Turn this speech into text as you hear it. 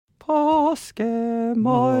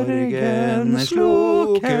påskemorgen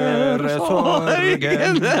sluker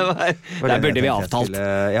sorgen. Der burde vi avtalt.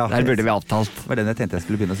 Der burde vi avtalt. Det var den jeg tenkte jeg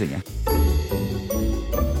skulle begynne å synge.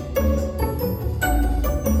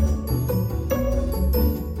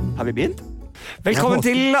 Har vi begynt? Velkommen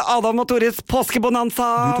til Adam og Tores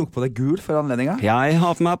påskebonanza. Du tok på deg gul for anledninga. Jeg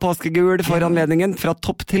har på meg påskegul for anledningen. Fra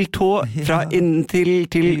topp til tå, fra inntil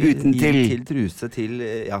til utentil. Til truse til,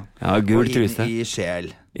 ja gul og truse. inn i sjel.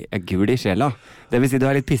 Gul i sjela. Det vil si du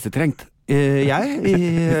er litt pissetrengt. Gul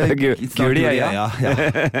i øya. Ja.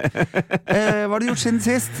 Hva har du gjort siden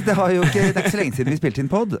sist? Det er ikke så lenge siden vi spilte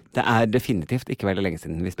inn podd. Det er definitivt ikke veldig lenge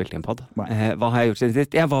siden vi spilte inn podd. Hva har jeg gjort siden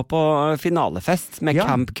sist? Jeg var på finalefest med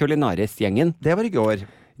Camp Culinaris-gjengen. Det var i går.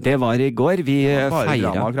 Det var i går. Vi bare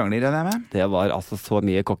feira. Drama og krangler, regner jeg med. Det var altså så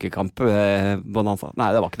mye kokkekamp, bonanza. Nei,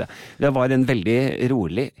 det var ikke det. Det var en veldig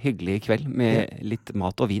rolig, hyggelig kveld med litt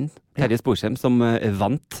mat og vin. Terje Sporsem som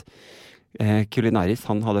vant Culinaris,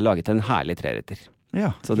 han hadde laget en herlig treretter.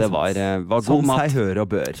 Ja, så det var god som mat. Seg hør og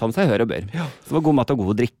bør. Som seg hør og bør. Ja. Så det var god mat og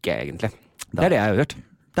god drikke, egentlig. Det er det jeg har gjort.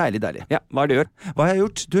 Deilig. Ja, hva har du gjort? Hva har jeg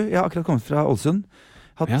gjort? Du, jeg har akkurat kommet fra Ålesund.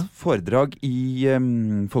 Hatt foredrag i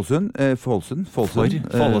Folsund på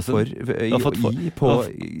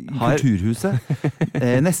Kulturhuset.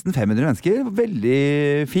 Nesten 500 mennesker.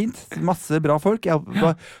 Veldig fint. Masse bra folk. Det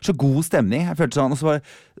var så god stemning. Jeg følte sånn, og så var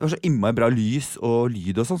det var så innmari bra lys og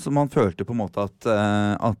lyd og sånn, så man følte på en måte at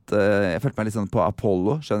jeg følte meg litt sånn på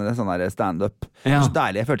Apollo, skjønner du, sånn der stand-up. Det var så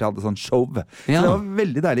deilig, jeg følte jeg hadde sånn show. Så det var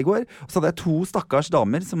veldig deilig i går. Og så hadde jeg 2 stakkars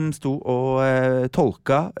damer som sto og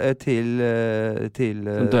tolka til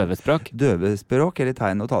døvespråk eller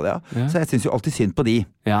tegn og tale, Så jeg synes jo alltid synd på de.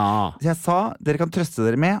 Så jeg sa, dere kan trøste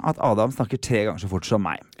dere med at Adam snakker 3 ganger så fort som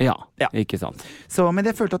meg. Ja. Ikke sant. Så, men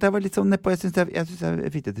jeg følte at jeg var litt sånn nedpå. Jeg synes jeg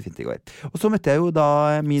fikk det fint i går. Og så møtte jeg jo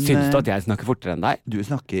da Syns du at jeg snakker fortere enn deg? Du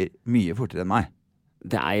snakker mye fortere enn meg.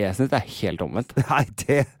 Jeg synes det er helt omvendt. Nei,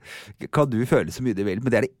 det kan du føle så mye du vil, men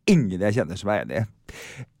det er det ingen jeg kjenner som er enig i.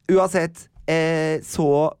 Uansett,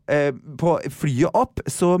 på flyet opp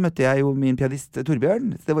så møtte jeg jo min pianist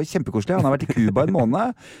Torbjørn. Det var kjempekoselig, han har vært i Cuba en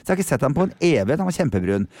måned, så jeg har ikke sett ham på en evighet. Han var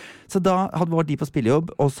kjempebrun. Så da var de på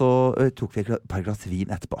spillejobb, og så tok vi et par glass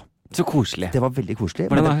vin etterpå. Så koselig. Det var veldig koselig.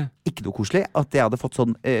 Men det var ikke noe koselig at jeg hadde fått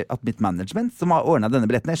sånn at mitt management som har ordnet denne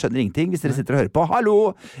billetten, jeg skjønner ingenting hvis dere sitter og hører på.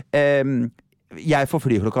 Hallo! Jeg får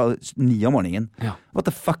fly klokka 9 om morgenen. What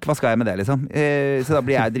the fuck, hva skal jeg med det, liksom? Så da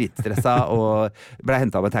blir jeg dritstressa og ble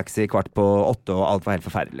hentet av en taxi 7:15, og alt var helt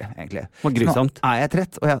forferdelig, egentlig. Grusomt. Nå er jeg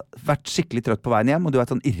trett, og jeg har vært skikkelig trøtt på veien hjem, og du er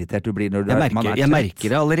sånn irritert du blir når man er trett. Jeg merker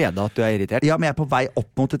det allerede at du er irritert. Ja, men jeg er på vei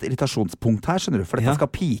opp mot et irritasjonspunkt her, skjønner du, for dette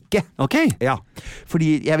skal pike. Ok. Ja,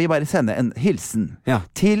 fordi jeg vil bare sende en hilsen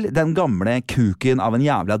til den gamle kuken av en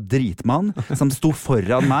jævla dritmann som sto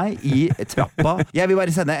foran meg i trappa. Jeg vil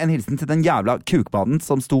bare sende en hilsen til den jævla kukmannen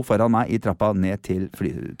som sto foran meg i trappa ned til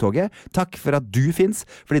flytoget. Takk for at du finnes,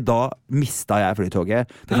 fordi da mistet jeg flytoget,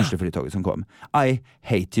 det første flytoget som kom. I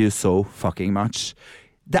hate you so fucking much.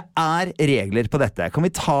 Det er regler på dette. Kan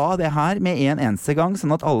vi ta det her med en eneste gang,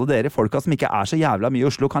 sånn at alle dere folka som ikke er så jævla mye i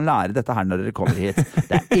Oslo kan lære dette her når dere kommer hit.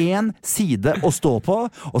 Det er 1 side å stå på,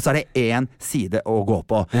 og så er det 1 side å gå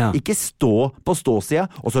på. Ikke stå på ståsida,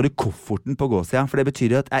 og så har du kofferten på gåsida, for det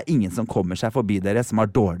betyr at det er ingen som kommer seg forbi dere som har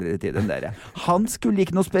dårligere tid enn dere. Han skulle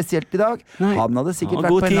ikke noe spesielt i dag. Han hadde sikkert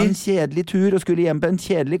vært på en eller annen kjedelig tur og skulle hjem på en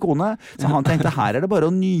kjedelig kone, så han tenkte her er det bare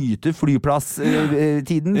å nyte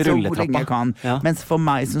flyplasstiden så lenge jeg kan. Mens for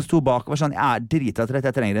meg som sto bak var sånn, jeg er dritatrett,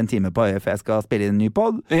 jeg trenger en time på for jeg skal spille inn en ny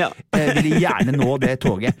podd. Ville gjerne nå det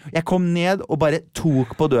toget. Jeg kom ned og bare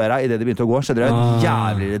tok på døra i det det begynte å gå, skjønner du?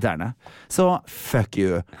 Jævlig irriterende. Så fuck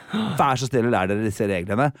you. Vær så snill og lær dere disse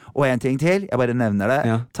reglene. Og en ting til, jeg bare nevner det,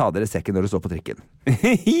 ta dere sekken når du står på trikken.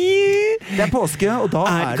 Det er påske, og da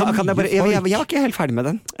er det mye folk. Jeg var ikke helt ferdig med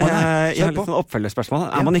den. Jeg har litt sånn oppfølgerspørsmål.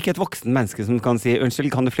 Er man ikke et voksen menneske som kan si,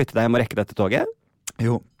 unnskyld, kan du flytte deg hjem og rekke dette toget?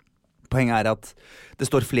 Jo. Poenget er at det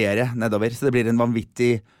står flere nedover, så det blir en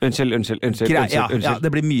vanvittig Unnskyld. Ja, det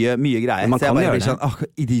blir mye greier. Man kan gjøre det. Sånn,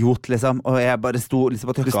 idiot, liksom. Og jeg bare sto liksom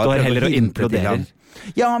og trykket. Du står heller og imploderer.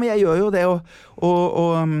 Ja, men jeg gjør jo det,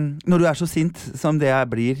 og når du er så sint som det jeg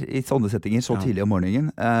blir i sånne settinger så tidlig om morgenen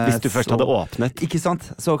hvis du først hadde åpnet. Ikke sant?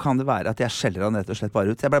 Så kan det være at jeg skjeller han rett og slett bare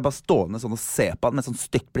ut. Så jeg ble bare stående sånn og se på han med sånn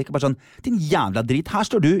stygt blikk og bare sånn, din jævla drit, her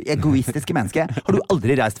står du, egoistiske menneske. Har du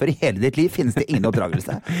aldri reist før i hele ditt liv? Finnes det ingen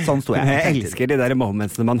oppdragelse? Sånn sto jeg. Jeg elsker de der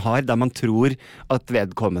momentsene man har, der man tror at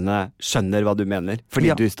vedkommende skjønner hva du mener,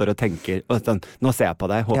 fordi du står og tenker, og sånn, nå ser jeg på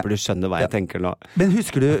deg, håper du skjønner hva jeg tenker nå. Men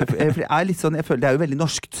husker du, for det er litt sånn, jeg føler det er jo veldig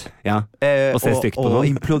norskt. Ja, og se stygt på og noen.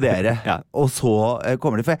 implodere. Ja. Og så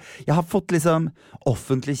kommer det. For jeg har fått liksom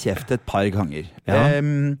offentlig kjeft et par ganger. Ja.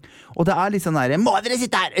 Og det er litt sånn der, må dere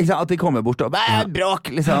sitte her? Liksom, at de kommer bort og bråk,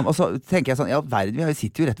 liksom. Og så tenker jeg sånn, ja verden, vi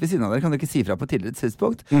sitter jo rett ved siden av dere, kan du ikke si fra på et tidligere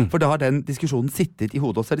tidspunkt? For da har den diskusjonen sittet i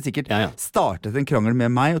hodet, og så har de sikkert startet en krangel med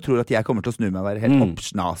meg og tror at jeg kommer til å snu meg og være helt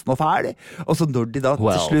oppsnasen og ferdig. Og så når de da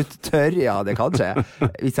til slutt tør, ja det kan skje,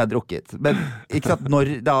 hvis jeg har drukket. Men ikke sant,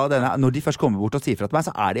 når de først kommer bort og sier fra til meg,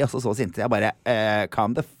 så er de også så sinte. Jeg bare,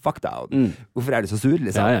 calm the fuck down. Hvorfor er du så sur,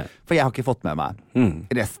 liksom? Ja, ja. For jeg har ikke fått med meg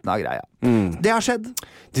resten av greia. Det har skjedd.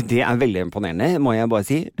 Det er veldig imponerende, må jeg bare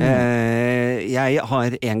si. Jeg har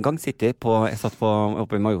en gang jeg satt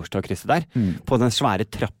oppe i Majorstad-krysset der, på den svære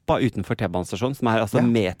trappa utenfor T-banestasjonen, som er altså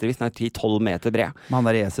metervis, den er 10-12 meter bred. Men han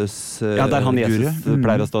der Jesus ja, der han Jesus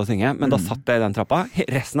pleier å stå og synge. Men da satt jeg i den trappa.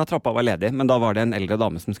 Resten av trappa var ledig, men da var det en eldre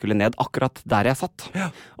dame som skulle ned akkurat der jeg satt.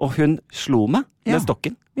 Og hun slo meg med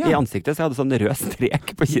stokken i ansiktet, så jeg hadde sånn rød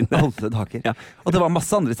strek på kinnet. Ja. Og det var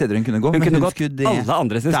masse andre steder hun kunne gå. Hun kunne gått alle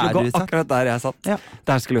andre som skulle gå akkurat der jeg satt. Ja.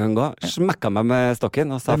 Der skulle hun gå. Smekka meg med stokken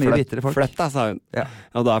og sa flytt deg, sa hun. Ja.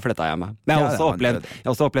 Og da flytta jeg meg. Men jeg har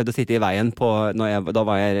også opplevd å sitte i veien på, da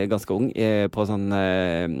var jeg ganske ung, på sånn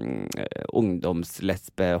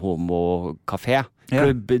ungdomslesbe-homo-kafé.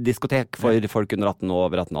 Klubb, diskotek for folk under 18 og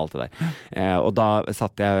over 18 og alt det der. Og da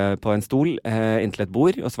satt jeg på en stol inntil et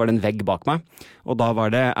bord, og så var det en vegg bak meg. Og da var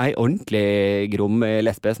det ei ordentlig grom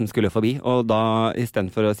lesbe som skulle forbi. Og da,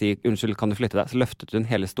 istedenfor å si 'unnskyld, kan du flytte deg', så løftet hun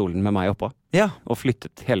hele stolen med meg oppå. Ja. Og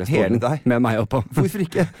flyttet hele stolen med meg oppå. Hvorfor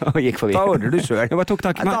ikke? Og gikk forbi. Da ordner du sjøl. Jeg bare tok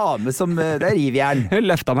tak i meg. En dame som det er rivjern. Hun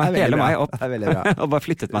løfta meg hele meg opp. Det er veldig bra. Og bare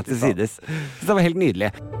flyttet meg til sides. Så det var helt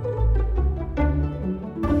nydelig.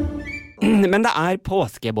 Men det er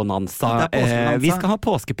påskebonanza. Vi skal ha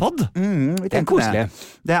påskepod. Det er koselig.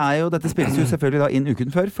 Dette spilles jo selvfølgelig da inn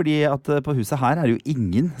uken før, fordi at på huset her er det jo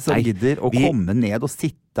ingen som gidder å komme ned og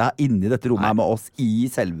sitte inne i dette rommet med oss i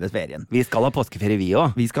selve ferien. Vi skal ha påskeferie, vi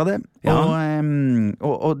også. Vi skal det. Ja.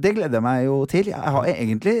 Og det gleder jeg meg jo til. Jeg har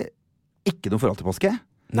egentlig ikke noe forhold til påske.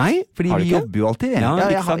 Nei, fordi vi jobber jo alltid. Ja,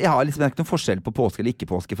 jeg har liksom ikke noen forskjell på påske eller ikke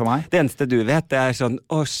påske for meg. Det eneste du vet, det er sånn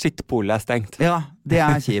shit, polet er stengt. Ja, det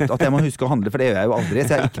er kjipt. At jeg må huske å handle, for det gjør jeg jo aldri.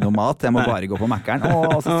 Så jeg har ikke noe mat. Jeg må bare gå på Mac-eren.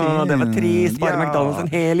 Det var trist, bare McDonald's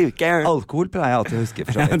en hel uke. Alkohol pleier jeg alltid å huske.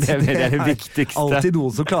 For det er det viktigste. Alltid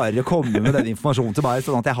noen som klarer å komme med den informasjonen til meg,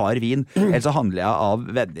 sånn at jeg har vin. Ellers så handler jeg av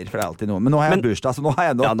venner, for det er alltid noe. Men nå har jeg bursdag, så nå har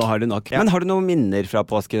jeg nok. Ja, nå har du nok. Men har du noen minner fra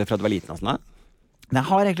påske fra du var liten? Sånn, Nei, jeg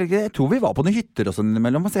har egentlig ikke det. Jeg tror vi var på noen hytter og sånn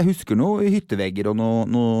imellom. Altså, jeg husker noen hyttevegger og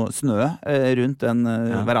noe snø rundt den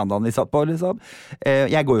verandaen vi satt på, liksom.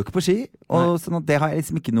 Jeg går jo ikke på ski, og sånn at det har jeg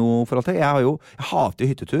liksom ikke noe forhold til. Jeg hater jo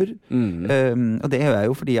hyttetur, og det gjør jeg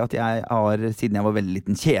jo fordi at jeg har, siden jeg var veldig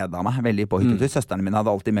liten, kjeda meg veldig på hyttetur. Søsterne mine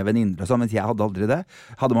hadde alltid med venninner og sånn, mens jeg hadde aldri det.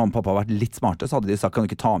 Hadde mamma og pappa vært litt smarte, så hadde de sagt, kan du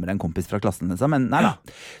ikke ta med deg en kompis fra klassen, liksom? Men nei da.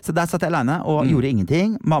 Så der satt jeg alene og gjorde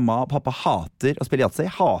ingenting. Mamma og pappa hater å spille yatzy,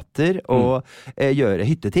 hater å gjøre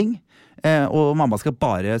hytteting. Og mamma skal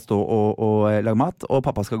bare stå og lage mat, og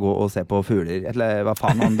pappa skal gå og se på fugler, eller hva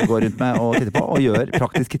faen han går rundt med og titter på, og gjør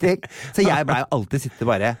praktiske ting. Så jeg ble jo alltid sitte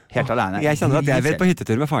bare helt alene. Jeg kjenner at jeg vil på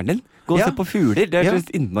hyttetur med faren din. Gå og se på fugler, det er så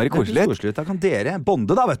innmari koselig. Da kan dere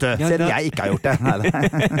bonde da, vet du. Selv jeg ikke har gjort det.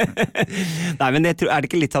 Nei, men er det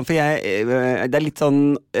ikke litt sånn, for det er litt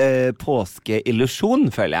sånn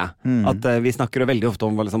påskeillusjon, føler jeg. At vi snakker jo veldig ofte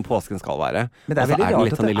om hva liksom påsken skal være. Men det er veldig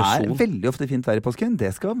rart at det er veldig ofte fint vær i påsken.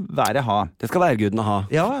 Det skal være Det skal værgudene ha.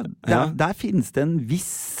 Ja, der finnes det en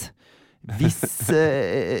viss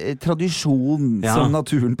tradisjon som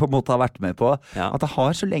naturen på en måte har vært med på. At det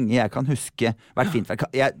har, så lenge jeg kan huske, vært fint.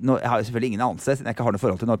 Jeg har jo selvfølgelig ingen anelse, siden jeg ikke har noe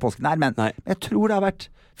forhold til når påsken er, men jeg tror det har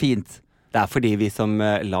vært fint. Det er fordi vi som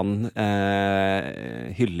land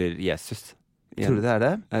hyller Jesus. Tror du det er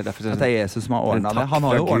det? At det er Jesus som har ordnet det? Han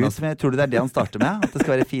har jo ordnet det, tror du det er det han starter med? At det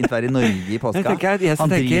skal være fint vær i Norge i påska? Han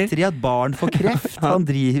driter i at barn får kreft. Han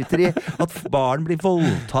driter i at barn blir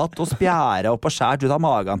voldtatt og spjæret opp og skjært ut av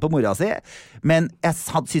magen på mora si. Men jeg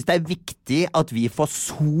synes det er viktig at vi får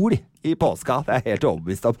sol i påska. Det er helt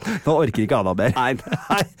overbevist om. Nå orker ikke Adam mer. Nei.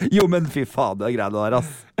 Jo, men fy faen, det er greit det der, ass.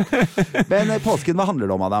 Men påsken, hva handler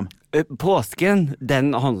det om, Adam? Påsken,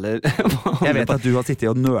 den handler Jeg vet at du har sittet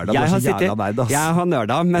og nørda. Jeg har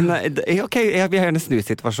nørda, men ok, jeg vil gjerne snu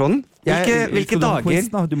situasjonen. Hvilke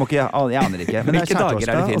dager? Du må ikke, jeg aner ikke. Men det er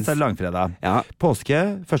skjærtorsdag, og så er det langfredag.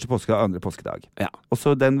 Påske, første påskedag og andre påskedag. Og så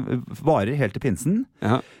den varer helt til pinsen.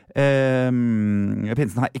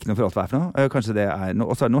 Pinsen har ikke noe forhold til hva for noe. Kanskje det er noe.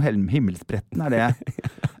 Og så er det noe himmelspretten. Er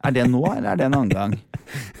Er det nå, eller er det en annen gang?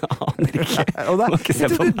 Aner ikke. Og Må ikke se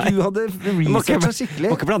på meg. Du hadde researchet skikkelig.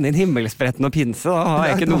 Må ikke blande inn himmelspretten og pinse, da har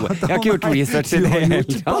jeg ikke noe. Jeg har ikke gjort research i det hele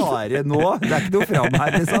tatt. Bare nå. Det er ikke noe fram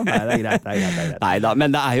her, liksom. Nei, det er greit. Neida,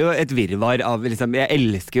 men det er jo et virvar av liksom, jeg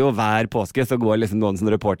elsker jo hver påske, så går liksom noen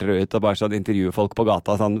sånne reportere ut og bare sånn intervjuer folk på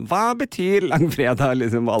gata sånn, hva betyr langfredag?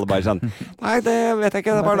 Liksom, alle bare sånn, nei, det vet jeg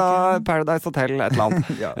ikke, det var da Paradise Hotel, et eller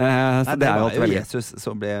annet. Ja. Så det er jo jo Jesus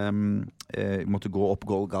som ble måtte gå opp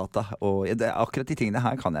Golgata, og akkurat de tingene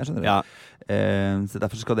her kan jeg, skjønner du. Ja. Så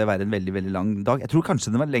derfor skal det være en veldig, veldig lang dag. Jeg tror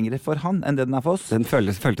kanskje den var lengre for han enn det den er for oss. Den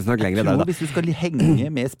føltes nok lengre der, da. Hvis du skal henge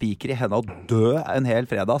med spiker i hendene og dø en hel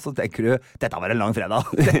fredag, så tenker du, dette var en lang fredag.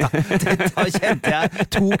 Dette kjente jeg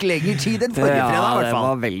tok lengre tid enn forrige fredag, i hvert fall. Ja, det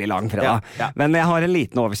var veldig lang fredag. Ja. Men jeg har en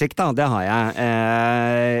liten oversikt, da. Det har jeg.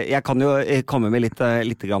 Jeg kan jo komme med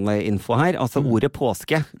litt grann info her. Altså ordet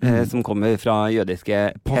påske, som kommer fra jødiske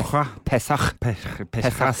Pesach,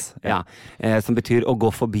 ja, som betyr å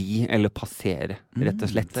gå forbi eller passere, rett og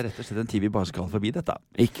slett. Det er rett og slett en tid vi bare skal forbi dette.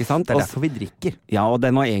 Ikke sant? Det er derfor vi drikker. Ja, og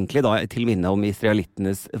den var egentlig da til minne om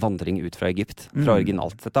israelittenes vandring ut fra Egypt, fra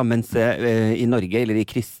originalt sett da. Mens i Norge, eller i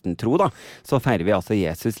kristentro da, så feirer vi altså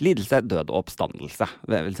Jesus lidelse, død og oppstandelse.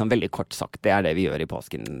 Liksom veldig kort sagt, det er det vi gjør i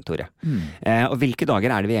påsken, Tore. Og hvilke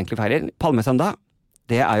dager er det vi egentlig feirer? Palmesøndag.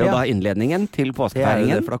 Det er jo da innledningen til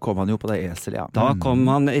påskefeiringen. For da kom han jo på det esel, ja. Da kom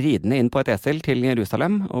han ridende inn på et esel til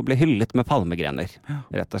Jerusalem og ble hyllet med palmegrener,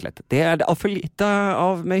 rett og slett. Det er for lite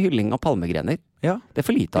av med hylling av palmegrener. Ja. Det er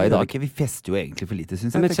for lite av i dag. Vi fester jo egentlig for lite,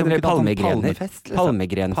 synes jeg. Men generelt palmegrener.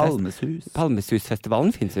 Liksom. Palmesus.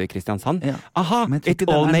 Palmesusfestivalen finnes jo i Kristiansand. Ja. Aha, it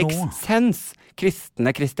all makes sense!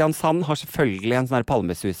 Kristne Kristiansand har selvfølgelig en sånn her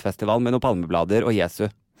palmesusfestival med noen palmeblader og Jesu.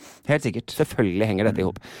 Helt sikkert. Selvfølgelig henger dette i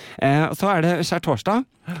hop. Så er det skjærtorsdag,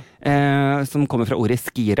 som kommer fra ordet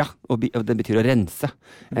skira, og det betyr å rense.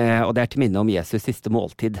 Og det er til minne om Jesus siste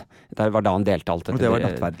måltid. Det var da han delte alt dette. Og det var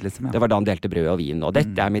nattverd, liksom, ja. Det var da han delte brød og vin. Og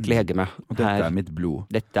dette er mitt legeme. Og dette er mitt blod.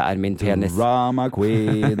 Dette er min penis. Drama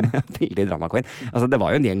queen. Veldig drama queen. Altså, det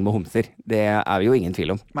var jo en gjeng med homser. Det er jo ingen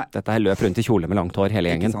tvil om. Nei. Dette her løp rundt i kjole med langt hår,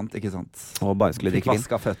 hele gjengen. Ikke sant. Og bare skulle drikke vin.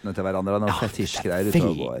 Fikk vaska føttene til hverandre, og fetisjgreier ute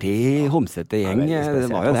og går. Veldig homsete gjeng. Det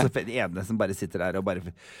var jo det. Også den ene som bare sitter der og bare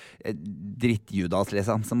dritt-Judas,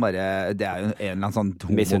 liksom. Som bare, det er jo en eller annen sånn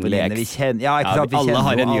homovenninne vi kjenner. Ja, ikke sant? Vi alle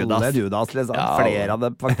har en Judas. Alle Judas, liksom. Ja, flere av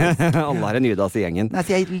dem, faktisk. Alle har en Judas i gjengen. Nei,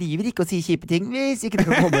 så jeg liver ikke å si kjipe ting hvis ikke det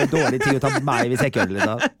kan komme dårlige ting ut av meg hvis jeg kødder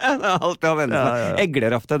litt av. Alt å vende seg.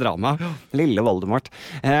 Egler ofte drama. Lille Voldemort.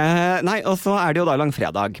 Nei, og så er det jo da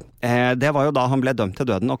langfredag. Det var jo da han ble dømt til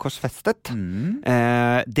døden og korsfestet.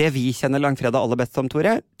 Det vi kjenner langfredag aller best som,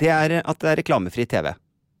 Tore, det er at det er reklamefri TV.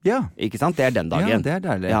 Ja. Ikke sant? Det er den dagen. Ja, det er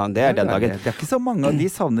deilig. Ja, det er den dagen. Det er ikke så mange av de,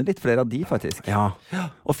 savner litt flere av de, faktisk. Ja.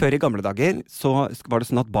 Og før i gamle dager så var det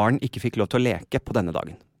sånn at barn ikke fikk lov til å leke på denne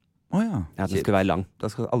dagen. Ja, den skulle være lang. Da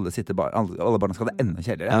skal alle sitte alle barna skal ha det enda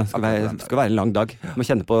kjedeligere. Ja, det skal være en lang dag. Du må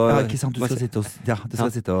kjenne på... Ja, ikke sant, du skal sitte og... Det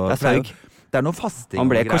er saug. Det er noe fasting. Han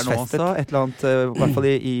ble korsfestet. Et eller annet, i hvert fall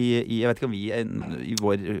jeg vet ikke om vi i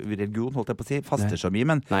vår religion, holdt jeg på å si, faster så mye,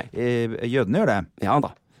 men jødene gjør det. Ja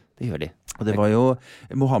da, det gjør de. Og det var jo,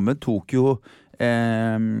 Mohammed tok jo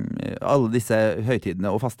alle disse høytidene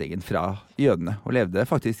og fastingen fra jødene, og levde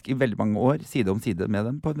faktisk i veldig mange år side om side med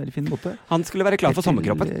dem på en veldig fin måte. Han skulle være klar for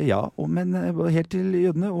sommerkroppen. Ja, men helt til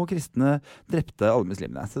jødene og kristne drepte alle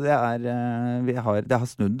muslimene. Så det har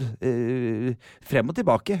snudd frem og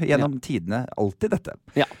tilbake gjennom tidene, alltid dette.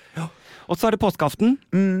 Ja. Og så er det påskeaften.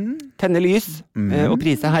 Tenne lys og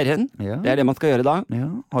prise Herren. Ja. Det er det man skal gjøre da. Ja.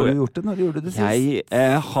 Har du gjort det? Når du gjorde det sist?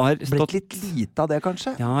 Jeg har stått... Blitt litt lite av det,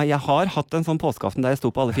 kanskje? Ja, jeg har hatt en sånn påskeaften der jeg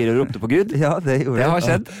sto på alle fire og ropte på Gud. Ja, det gjorde det. Det har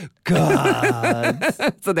skjedd. God.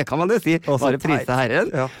 Så det kan man jo si. Bare prise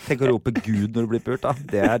Herren. Ja. Tenk å rope Gud når du blir pult, da.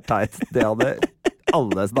 Det er teit. Det hadde...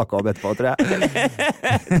 alle snakket om etterpå, tror jeg.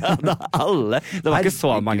 Ja, alle. Det var ikke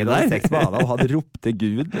så mange der. Sex med Adam, han ropte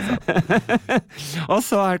Gud. Liksom. Og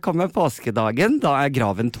så kommer påskedagen, da er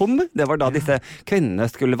graven tom. Det var da disse kvinnene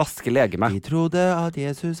skulle vaske legemet. De trodde at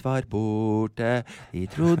Jesus var borte, de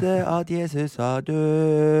trodde at Jesus var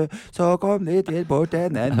død, så kom de til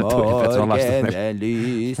porten en morgen, den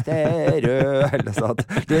lyste rød.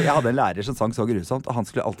 Jeg hadde en lærer som sang så grusomt, og han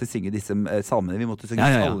skulle alltid synge disse salmene. Vi måtte synge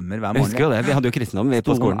salmer hver morgen. Jeg husker jo det, vi hadde jo kristendom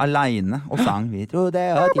på skolen. Alene og sang vi trodde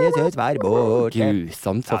at Jesus var borte.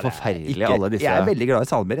 Grusomt, så forferdelig alle disse. Jeg er veldig glad i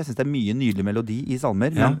salmer. Jeg synes det er mye nydelig melodi i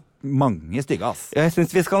salmer. Men mange stygge, ass. Jeg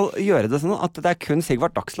synes vi skal gjøre det sånn at det er kun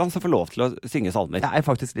Sigvart Dagsland som får lov til å synge salmer. Jeg er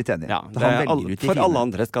faktisk litt enig. Ja, for alle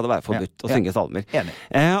andre skal det være forbudt å synge salmer. Enig.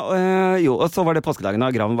 Og så var det påskedagen,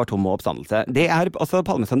 og graven var tom og oppstandelse. Det er altså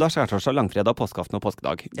palmesøndag, skjærtorsdag, langfredag, påskeaften og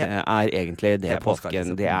påskedag. Det er egentlig det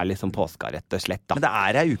påsken. Det er liksom påska, rett og slett, da. Men det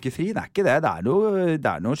er ei uke fri, det er ikke det. Det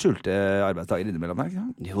er noen skjulte arbeidsdager innimellom her, ikke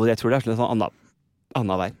sant? Jo, jeg tror det er sånn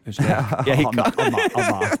Anna vær. Jeg hikka.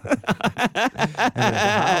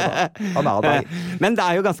 Anna. Men det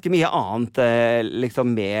er jo ganske mye annet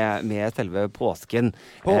liksom med selve påsken.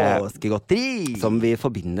 Påskegodteri! Som vi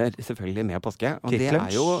forbinder selvfølgelig med påske. Og det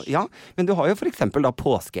er jo, ja, men du har jo for eksempel da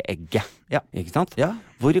påskeegget. Ja. Ikke sant? Ja.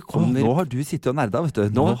 Hvor kommer... Nå har du sittet og nerda, vet du.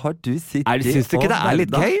 Nå har du sittet Syns du ikke det er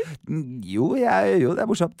litt gøy? Jo, det er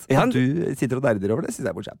morsomt. Ja. At du sitter og nerder over det, synes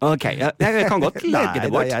jeg er morsomt. Ok, jeg kan godt legge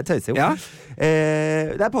det bort. Nei, jeg tøyser jo. Ja.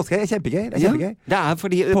 Det er påske, det er kjempegøy. Det er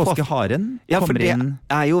fordi Påskeharen kommer inn.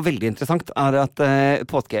 Det er jo veldig interessant at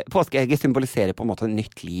påskeegget symboliserer på en måte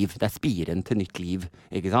nytt liv. Det er spiren til nytt liv,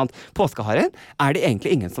 ikke sant? Påskeharen er det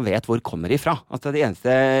egentlig ingen som vet hvor kommer ifra. Altså det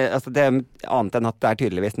eneste, det er annet enn at det er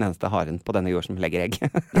tydeligvis den eneste haren på denne jord som legger egg.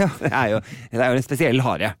 Ja. det er jo en spesiell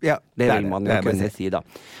hare. Ja, det vil man jo kunne si da.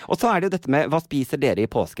 Og så er det jo dette med, hva spiser dere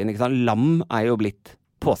i påsken? Ikke sant? Lam er jo blitt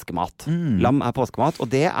påskemat. Lam er påskemat, og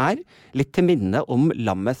det er litt til minne om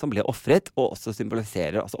lammet som ble offret, og også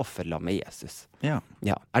symboliserer altså offerlammet Jesus. Ja.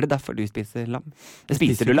 Er det derfor du spiser lam?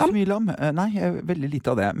 Spiser du lam? Mye lam? Nei, veldig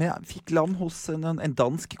lite av det. Men jeg fikk lam hos en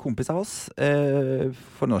dansk kompis av oss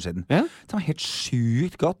for noen år siden. Ja? Det var helt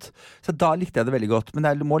sykt godt. Så da likte jeg det veldig godt. Men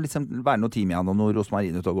det må liksom være noe timian og noe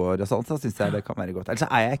rosmarin ut og går og sånn, så synes jeg det kan være godt. Ellers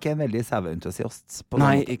er jeg ikke en veldig saueentusiast.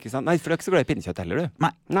 Nei, ikke sant? Nei, for du er ikke så glad i pinnekjøtt heller, du?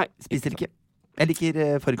 Nei, spiser ikke. Jeg liker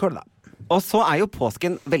fårikål, da. Og så er jo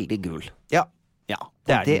påsken veldig gul. Ja,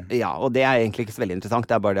 det er den. Ja, og det er egentlig ikke så veldig interessant.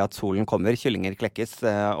 Det er bare det at solen kommer, kyllinger klekkes,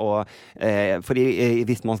 fordi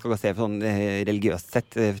hvis man skal se sånn religiøst sett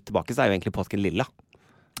tilbake, så er jo egentlig påsken lilla.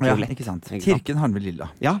 Ja, ikke sant. Kirken har den vel lilla.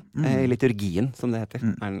 Ja, liturgien, som det heter,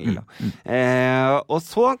 er den lilla. Og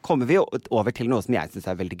så kommer vi over til noe som jeg synes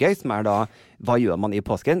er veldig gøy, som er da, hva gjør man i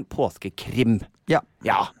påsken? Påskekrim. Ja.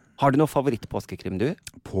 Har du noe favoritt-påskekrim, du?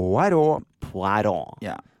 Poirot.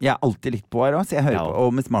 Ja. Jeg har alltid likt Poirot, så jeg hører på.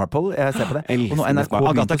 Og Miss Marple, jeg ser på det. Og nå NRK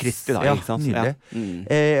Agatha Christie, da, ikke sant? Nydelig.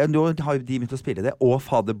 Nå har jo de begynt å spille det. Og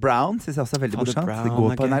Father Brown synes jeg også er veldig morsomt. Det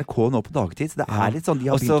går på NRK nå på dagtid, så det er litt sånn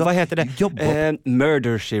de har begynt hva heter det?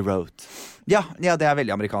 Murder, She Wrote. Ja, det er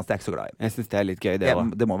veldig amerikansk. Det er ikke så glad i. Jeg synes det er litt gøy, det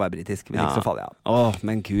også. Det må være britisk, hvis ikke så faller jeg av.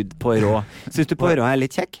 Men gud, Poirot. Synes du Poirot er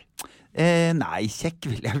litt kjekk? Nei, kjekk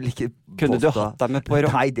vil jeg vel ikke påstå. Kunne du hatt deg med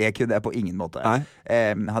Poirot? Nei, det kunne jeg på ingen måte.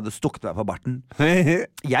 Jeg hadde stukket meg på barten.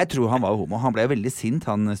 Jeg tror han var homo. Han ble veldig sint,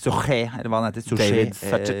 han Suchet, eller hva han heter. David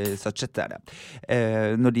Suchet er det.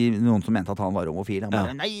 Noen som mente at han var homofil. Han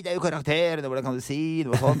bare, nei, det er jo karakter, hvordan kan du si?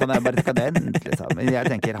 Det var sånn, han er bare dekadent, liksom. Men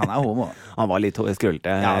jeg tenker, han er homo. Han var litt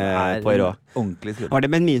skrullete, Poirot. Ordentlig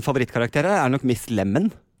skrullete. Men min favorittkarakter er nok Miss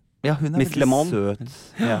Lemon. Ja, hun er veldig søt.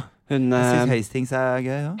 Ja. Jeg synes Hastings er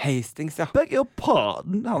gøy, ja. Hastings, ja. Beg your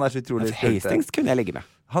pardon. Han er så utrolig skrullete. Hastings kunne jeg ligge med.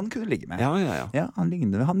 Han kunne ligge med. Ja. Han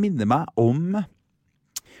minner meg om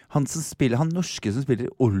han norske som spiller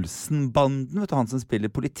Olsen-banden, vet du, han som spiller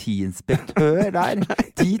politiinspektør der.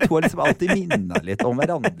 De to har liksom alltid minnet litt om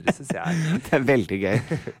hverandre, synes jeg. Det er veldig gøy.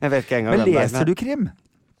 Jeg vet ikke engang. Men leser du krim?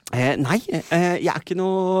 Nei, jeg er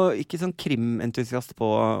ikke sånn krimentusiast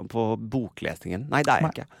på boklesingen. Nei, det er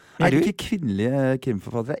jeg ikke. Er du ikke kvinnelige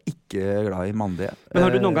krimforfattere? Jeg er ikke glad i mannlige. Men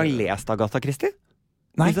har du noen gang lest Agatha Christie?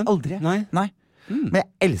 Nei, aldri. Nei. Men jeg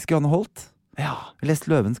elsker Johanne Holt. Ja. Jeg har lest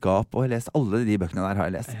Løvens gap, og jeg har lest alle de bøkene der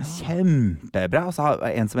har jeg lest. Kjempebra. Og så har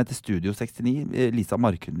jeg en som heter Studio 69, Lisa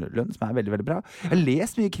Markunlund, som er veldig, veldig bra. Jeg har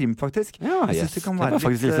lest mye krim, faktisk. Ja, jeg synes det kan være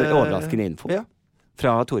faktisk litt overraskende info. Ja.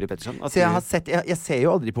 Fra Tore Petterson. Så jeg ser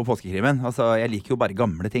jo aldri på påskekrimen. Altså, jeg liker jo bare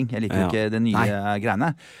gamle ting. Jeg liker jo ikke det nye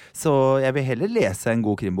greiene. Så jeg vil heller lese en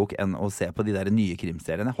god krimbok enn å se på de der nye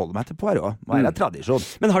krimseriene. Holder meg til Poirot. Hva er tradisjon?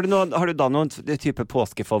 Men har du da noen type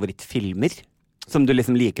påskefavorittfilmer som du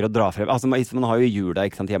liksom liker å dra frem? Altså, man har jo jula,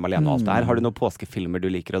 ikke sant, hjemme alene og alt det her. Har du noen påskefilmer du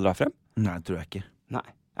liker å dra frem? Nei, det tror jeg ikke. Nei.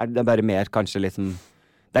 Er det bare mer kanskje liksom...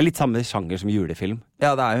 Det er litt samme sjanger som julefilm.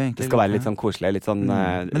 Ja, det er jo egentlig... Det skal være litt sånn koselig, litt sånn...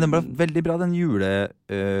 Men den ble veldig bra, den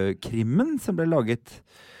julekrimmen som ble laget,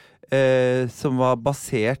 som var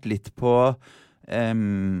basert litt på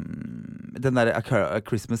den der A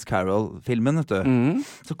Christmas Carol-filmen, vet du.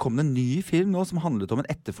 Så kom det en ny film nå som handlet om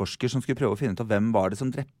en etterforsker som skulle prøve å finne ut av hvem var det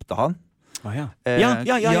som drepte han. Ja.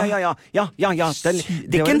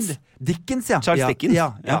 Dickens, ja. Charles Dickens.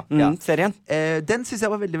 Serien. Den synes jeg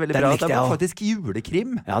var veldig, veldig bra. Det var faktisk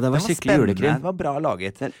julekrim. Ja, det var skikkelig julekrim. Det var bra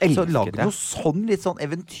laget. Så lag noe sånn, litt sånn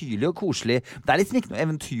eventyrlig og koselig. Det er liksom ikke noe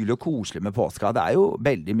eventyrlig og koselig med påska. Det er jo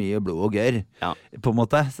veldig mye blod og gørr, på en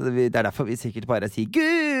måte. Så det er derfor vi sikkert bare sier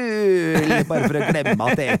gull! Bare for å glemme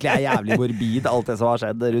at det egentlig er jævlig morbid, alt det som har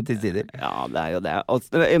skjedd rundt i tider. Ja, det er jo det.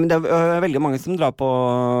 Men det er veldig mange som drar på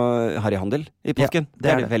harryhandel i påsken. Det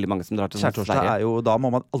er veldig mange som drar til Skjærtorsdag er jo, da må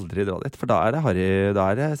man aldri dra dit, for da er det harry, da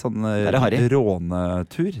er det sånn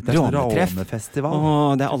rånetur. Det er sånn rånefestival.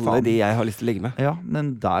 Det er alle de jeg har lyst til å ligge med. Ja,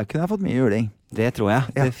 men der kunne jeg fått mye juling. Det tror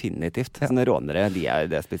jeg, definitivt. Sånne rånere, de er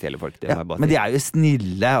det spesielle folk. Men de er jo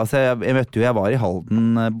snille. Altså, jeg var i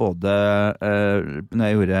Halden både når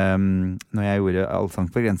jeg gjorde Allsang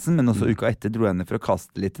på grensen, men også uka etter dro jeg ned for å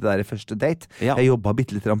kaste litt det der første date. Jeg jobbet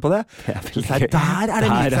bitte litt på det. Der er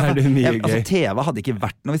det mye gøy. TV hadde ikke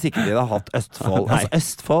vært noe hvis ikke de hadde hatt Østfold. Altså,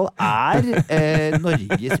 Østfold er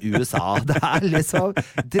Norges USA. Det er liksom,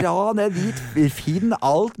 dra ned dit, finn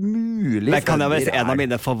alt mulig. Det kan jeg vel si, en av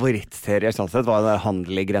mine favorittserier sånn sett var den der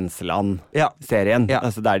Handel i grenseland-serien.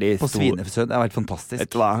 Altså der de på Svinesund, det var helt fantastisk.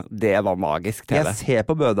 Vet du hva? Det var magisk TV. Jeg ser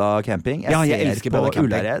på Bøda camping. Jeg elsker Bøda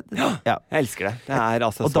camping. Ullared. Jeg elsker det. Det er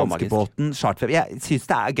altså og så magisk. Og danskebåten, Chartweb. Jeg synes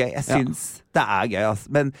det er gøy. Det er gøy,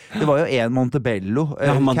 altså. Men det var jo en Montebello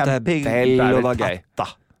camping. Montebello var gøy.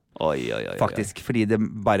 Oi. Faktisk, fordi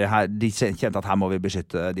de kjente at her må vi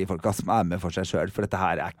beskytte de folka som er med for seg selv, for dette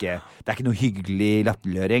her det er ikke noe hyggelig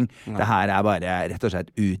latterliggjøring. Det her er bare rett og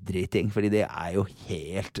slett utdriting, fordi det er jo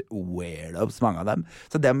helt weirdos, mange av dem.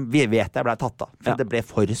 Så vi vet det ble tatt av, for det ble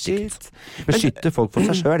for sykt. Beskytte folk for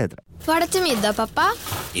seg selv, heter det. Hva er det til middag, pappa?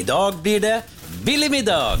 I dag blir det billig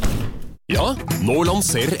middag. Ja, nå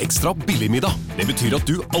lanserer Ekstra billigmiddag. Det betyr at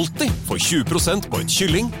du alltid får 20% på et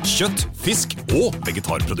kylling, kjøtt, fisk og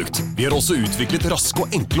vegetarprodukt. Vi har også utviklet raske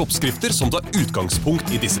og enkle oppskrifter som tar utgangspunkt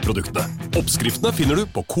i disse produktene. Oppskriftene finner du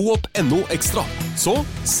på Coop.no Ekstra. Så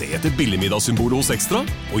se etter billigmiddagssymbolet hos Ekstra,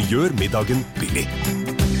 og gjør middagen billig.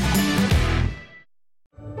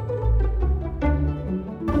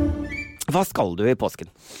 Hva skal du i påsken?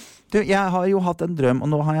 Jeg har jo hatt en drøm,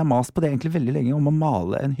 og nå har jeg mast på det egentlig veldig lenge, om å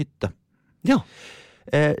male en hytte. Ja.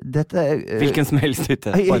 Hvilken som helst hytte.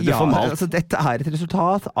 Altså, dette er et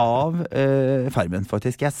resultat av Farmen,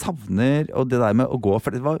 faktisk. Jeg savner det der med å gå, for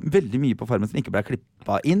det var veldig mye på Farmen som ikke ble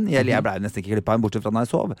klippa inn. Eller jeg ble nesten ikke klippa inn, bortsett fra når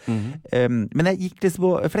jeg sov. Men jeg gikk liksom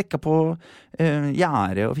og flekka på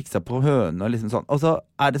gjerde og fiksa på høne og liksom sånn. Og så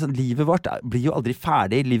er det sånn, livet vårt blir jo aldri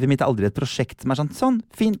ferdig. Livet mitt er aldri et prosjekt som er sånn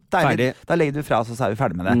fint, deilig. Da legger du fra oss, og så er vi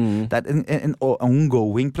ferdig med det. Det er en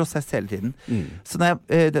ongoing prosess hele tiden. Så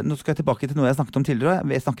nå skal jeg tilbake til noe jeg snakket om tidligere.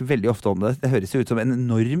 Jeg snakker veldig ofte om det. Det høres jo ut som en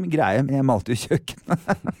enorm greie, men jeg malte jo kjøkkenet.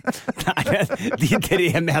 De 3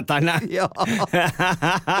 meterne! Ja.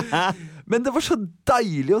 Men det var så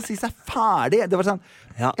deilig å si seg ferdig. Det var sånn,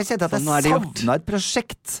 jeg kjente at jeg savnet et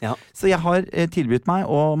prosjekt. Så jeg har tilbudt meg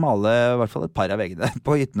å male i hvert fall et par av veggene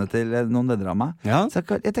på hyttene til noen venner av meg. Så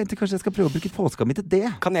jeg tenkte kanskje jeg skal prøve å bruke påska mi til det.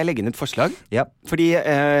 Kan jeg legge inn et forslag? Ja. Fordi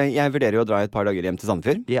jeg vurderer jo å dra et par dager hjem til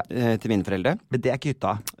Sandefjord, til mine foreldre. Men det er ikke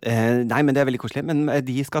hytta. Nei, men det er veldig koselig. Men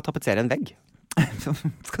de skal tapetsere en vegg.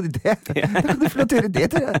 Skal de det? Da kan du få lov til å gjøre det,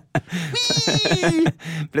 tror jeg.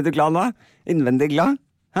 Ble du glad nå? Innvendig glad?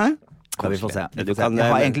 Hæ? Vi får se. Jeg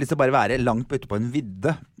har egentlig lyst til å bare være langt ute på en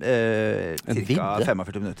vidde. Cirka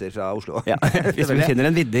 45 minutter fra Oslo. Hvis vi finner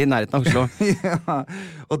en vidde i nærheten av Oslo.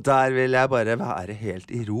 Og der vil jeg bare være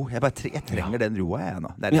helt i ro. Jeg trenger den roa jeg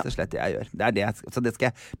nå. Det er rett og slett det jeg gjør. Så det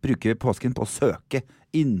skal jeg bruke påsken på å søke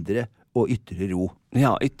indre og ytre ro.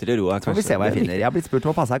 Ja, ytre ro er kanskje. Så får vi se hva jeg finner. Jeg har blitt spurt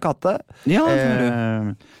om å passe ei katte.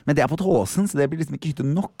 Men det er på Tåsen, så det blir liksom ikke hytte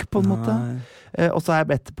nok, på en måte. Og så har jeg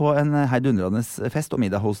bedt på en heidundrende fest og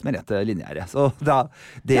middag hos Merete Linjære. Så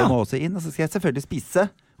det må også inn. Og så skal jeg selvfølgelig spise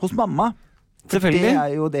hos mamma. Selvfølgelig. Det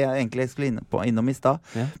er jo det jeg egentlig skulle innom i stad.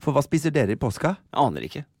 For hva spiser dere i påska? Aner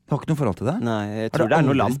ikke. Du har ikke noe forhold til det? Nei, jeg tror det er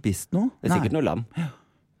noe lam. Har du aldri spist noe? Det er sikkert noe lam.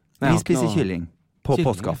 Vi spiser kylling på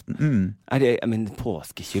påskeaften. Men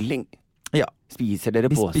påskekylling? Ja. Spiser dere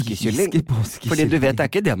påskekylling? Fordi du vet, det er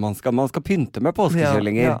ikke det man skal pynte med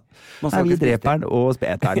påskekyllinger. Nei, vi dreper den og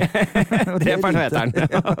speter den. Dreper den og eter den.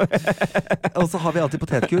 Og så har vi alltid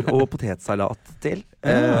potetgull og potetsalat til.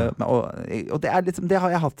 Og det er liksom, det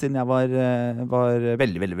har jeg hatt siden jeg var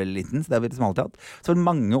veldig, veldig, veldig liten. Så det har vi liksom alltid hatt. Så var det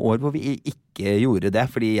mange år hvor vi ikke gjorde det,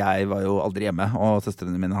 fordi jeg var jo aldri hjemme, og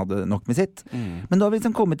søstrene mine hadde nok med sitt. Men nå har vi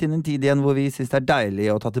liksom kommet inn en tid igjen hvor vi synes det er deilig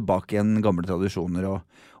å ta tilbake igjen gamle tradisjoner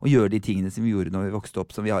og gjøre de tingene som vi gjorde når vi vokste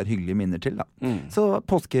opp, som vi har hyggelige minner til, da. Så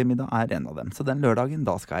påskemiddag er en av dem. Så den lørdagen,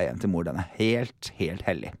 da skal jeg hjem til mor. Den er helt, helt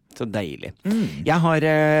hellig. Så deilig. Jeg har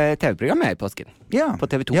TV-program med i påsken. Ja. På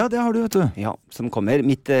TV 2. Ja, det har du, vet du. Ja, som kommer.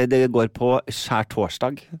 Det går på skjær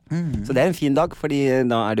torsdag. Så det er en fin dag, fordi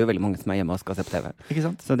da er det jo veldig mange som er hjemme og skal se på TV. Ikke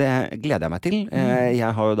sant? Så det gleder jeg meg til.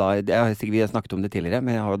 Jeg har jo da, vi har snakket om det tidligere,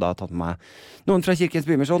 men jeg har jo da tatt med meg noen fra Kirkens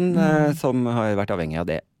Bymisjon som har vært avhengig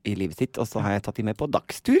av det i livet sitt, og så har jeg tatt de med på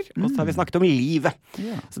dagstur, og så har vi snakket om livet.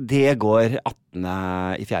 Ja. Så det går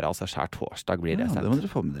 18.4., altså skjær torsdag blir det sendt. Det må dere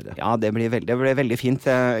få med dere. Ja, det blir veldig fint.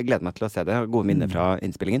 Jeg gleder meg til å se det. Gode minner fra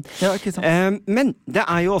innspillingen. Ja, ikke sant. Men det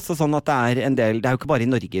er jo også sånn at det er en del, det er jo ikke bare i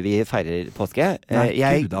Norge vi feirer påske. Nei,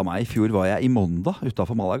 Gud av meg, i fjor var jeg i Monda,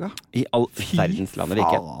 utenfor Malaga. I all verdens land og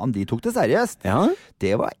rike. Faen, de tok det seriøst. Ja.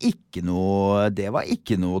 Det var ikke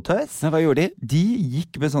noe tøys. Hva gjorde de? De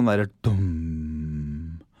gikk med sånn der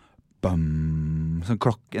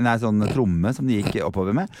sånn tromme som de gikk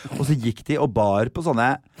oppover med. Og så gikk de og bar på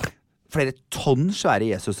sånne flere tonn svære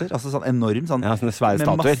Jesuser. Altså sånn enorm, sånn, ja, sånne svære med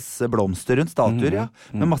statuer. masse blomster rundt. Statuer, ja.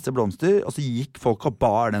 Med masse blomster. Og så gikk folk og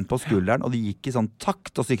bar den på skulderen, og de gikk i sånn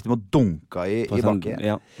takt, og så gikk de og dunka i bakken.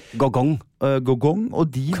 Ja. Gogong. Gogong, og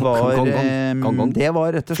de var det var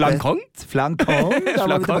rett og slett Flankong. Da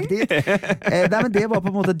var vi tilbake dit. Nei, men det var på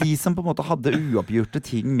en måte de som på en måte hadde uoppgjorte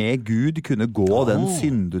ting med Gud, kunne gå den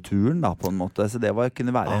syndeturen da, på en måte. Så det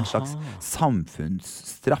kunne være en slags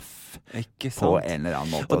samfunnsstraff. Ikke sant. På en eller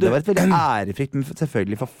annen måte. Og det var et veldig ærefrikt, men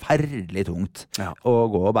selvfølgelig forferdelig tungt å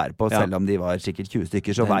gå og bære på. Selv om de var sikkert 20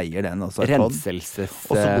 stykker, så veier den også et tonn.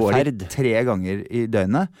 Renselsesferd. Og så går de 3 ganger i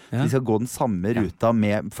døgnet. De skal gå den samme ruta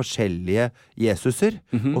med forskjellige Jesuser,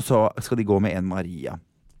 og så skal de gå med en Maria.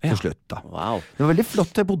 Til slutt da. Wow. Det var veldig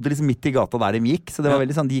flott. Jeg bodde liksom midt i gata der de gikk, så det var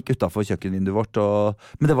veldig sånn, de gikk utenfor kjøkkenvinduet vårt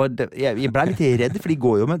men jeg ble litt redd, for de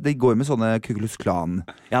går jo med sånne Ku Klux Klan.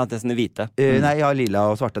 Ja, det er sånne hvite. Nei, ja, lilla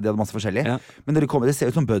og svarte, de hadde masse forskjellig. Men det ser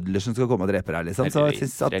ut som bødler som skal komme og drepe deg, liksom. Så jeg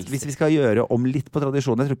synes at hvis vi skal gjøre om litt på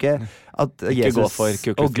tradisjonen, jeg tror ikke at Jesus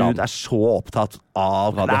og Gud er så opptatt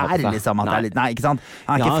av klær, liksom, at det er litt, nei, ikke sant?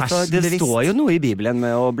 Han er ikke fashionbevisst. Det står jo noe i Bibelen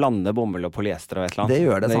med å blande bomull og polyester og et eller annet. Det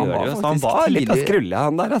gjør det, så han var litt av skrulle,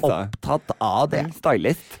 han der, altså. Opptatt av det.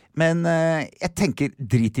 Stylist. Men jeg tenker,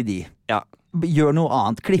 drit i de. Ja. Gjør noe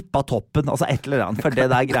annet. Klipp av toppen, altså et eller annet. For det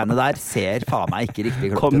der greiene der ser faen meg ikke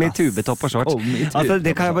riktig klokt ut. Kom i tubetopp og shorts. Altså,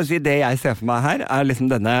 det kan jeg bare si, det jeg ser for meg her, er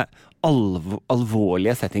liksom denne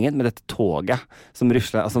alvorlige settingen med dette toget som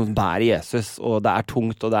rusler, altså som bærer Jesus, og det er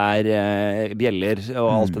tungt, og det er bjeller og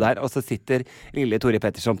alt det der, og så sitter lille Tore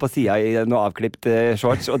Petterson på siden i noe avklipt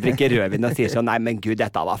shorts og drikker rødvin og sier sånn, nei, men Gud,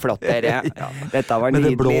 dette var flott, dere. Dette var nydelig.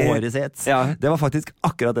 Med det blå håret sitt. Ja. Det var faktisk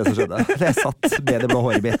akkurat det som skjedde. Jeg satt med det blå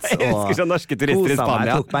håret mitt og jeg husker sånn norske turister i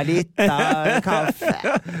Spania. Tok meg litt kaffe.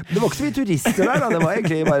 Det var ikke så mye turister der da, det var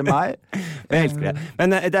egentlig bare meg. Jeg elsker det.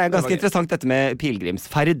 Men det er ganske interessant dette med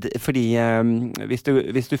pilgrimsferd, fordi hvis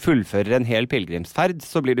du fullfører en hel pilgrimsferd,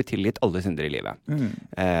 så blir du tilgitt alle synder i livet.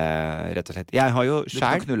 Rett og slett. Jeg har jo Du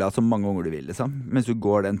kan knulle så mange ganger du vil, liksom. Mens du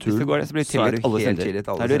går den turen, hvis du går det, så blir du tilgitt alle synder.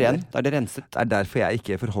 Da er du ren, da er det renset. Det er derfor jeg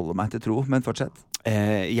ikke forholder meg til tro, men fortsett.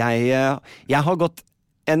 Jeg har gått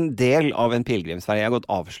en del av en pilgrimsferd. Jeg har gått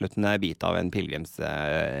avsluttende bit av en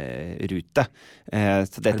pilgrimsrute.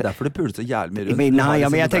 Så dette... Er det derfor du puler så jævlig mye rundt? Nei, ja,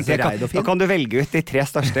 men jeg tenkte, da kan du velge ut de 3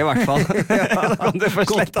 største i hvert fall. Da kan du få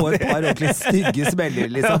gått på et par ordentlig stygge smeller,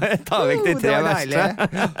 liksom. Ja, ta vekk de 3 verste.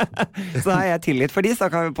 Så er jeg tilgitt for de,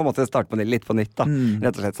 så kan vi på en måte starte på det litt på nytt, da.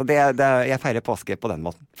 Rett og slett. Så jeg feirer påske på den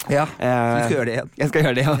måten. Ja, du skal gjøre det igjen. Jeg skal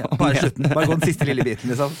gjøre det, ja. Bare slutten. Bare gå den siste lille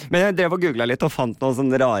biten, liksom. Men jeg drev og googlet litt og fant noen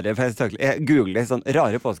sånne rare, jeg googlet sånne rare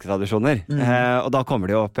påsketradisjoner, og da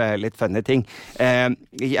kommer det jo opp litt funny ting.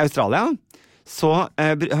 I Australia så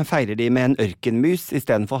feirer de med en ørkenmus i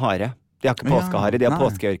stedet for hare. De har ikke påskehare, de har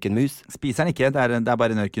påskeørkenmus. Spiser den ikke? Det er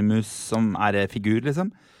bare en ørkenmus som er figur,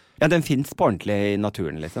 liksom? Ja, den finnes på ordentlig i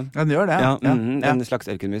naturen, liksom. Ja, den gjør det. Ja, en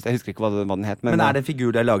slags ørkenmus. Jeg husker ikke hva den het. Men er det en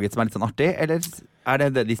figur de har laget som er litt sånn artig, eller er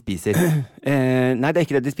det det de spiser? Nei, det er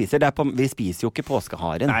ikke det de spiser. Vi spiser jo ikke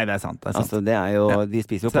påskeharen. Nei, det er sant. Altså, de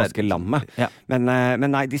spiser jo påskelammet. Ja. Men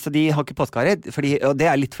nei, så de har ikke påskehare. Og det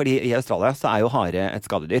er litt fordi i Australia så er jo hare et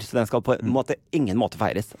skadedyr, så den skal på ingen måte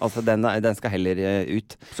feires. Altså, den skal heller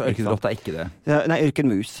ut. Så ørkenrotte er ikke det? Nei,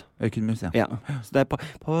 ørkenmus. Ørkenmus, ja. Så det er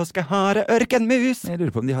påskehare, ørkenmus. Jeg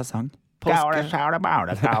lurer på om de har sang.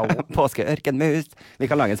 Påskeørkenmus. Vi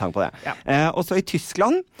kan lage en sang på det. Ja. Og så i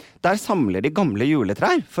Tyskland, der samler de gamle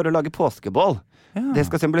juletrær for å lage påskebål. Ja. Det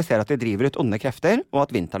skal symbolisere at de driver ut onde krefter, og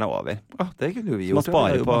at vinteren er over. Det kunne vi gjort.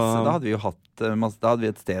 Da hadde vi jo hatt da hadde vi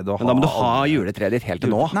et sted å ha. Men da må du ha juletreet ditt helt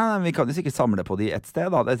til nå. Nei, vi kan jo sikkert samle på de et sted.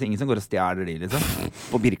 Da. Det er ingen som går og stjeler de, liksom.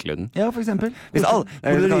 På Birkelunden. Ja, for eksempel.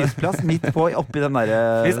 Lysplass midt på, oppi den der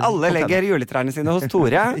hvis alle legger juletrærne sine hos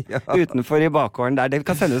Tore, utenfor i bakgården der, det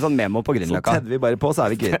kan sende ut sånn memo på Grünerløkka. Så tenner vi bare på, så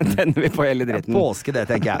vi kvitten. Tenner vi på hele dritten. Påske det,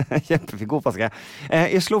 tenker jeg. Kjempefin, god påske.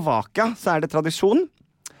 I Slovakia så det tradisjon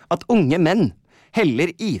at unge menn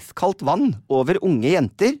heller iskaldt vann over unge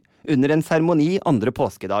jenter under en seremoni andre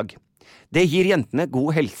påskedag. Det gir jentene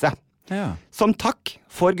god helse. Ja. Som takk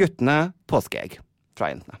får guttene påskeegg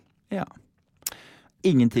fra jentene. Ja.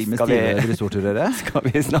 Ingenting med Skal vi- stive ressorter å gjøre.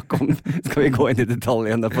 Skal vi gå inn i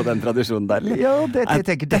detaljene på den tradisjonen der, eller? Ja, jeg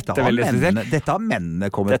tenker, dette veldig spesielt? har mennene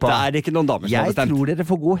kommet Dette på. ikke noen damer som har Jeg bestemt. tror dere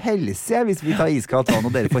får god helse hvis vi tar iskaldt vann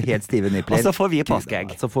og dere får helt stive nipler. Og så får vi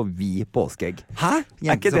påskeegg. Så får vi påskeegg. Hæ?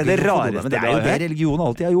 Ikke det rareste Men det jo det religionen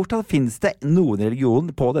alltid har gjort. Da. Finnes det noen religion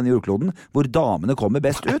på denne jordkloden hvor damene kommer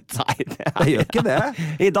best ut? Nei, Det gjør ikke det.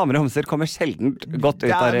 I Damer og homser kommer sjelden godt ut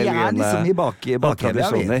av Vi religion. liksom i og bakhjemmet.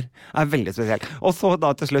 tradisjoner. Er veldig spesielt. Og så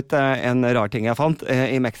da til slutt en rar ting jeg fant.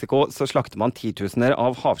 I Mexico så slakter man 10 000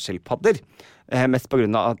 av havskilpadder. Mest på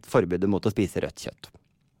grunn av forbudet mot å spise rødt kjøtt.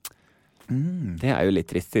 Det jo litt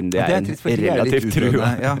trist, siden det en trist, for de litt relativt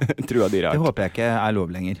utdøende, ja. trua Det dyreart. håper jeg ikke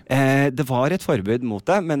lov lenger. Det var et forbud mot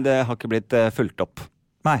det, men det har ikke blitt fulgt opp.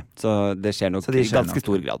 Nei. Så det skjer nok Så det i skjer ganske nok.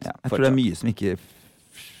 stor grad. Ja, jeg tror det mye som ikke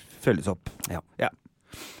følges opp. Ja.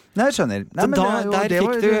 Nei, jeg skjønner. Nei, Så men der det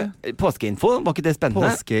var fikk du påskeinfo. Var ikke det spennende?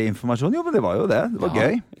 Påskeinformasjon. Jo, men det var jo det. Det var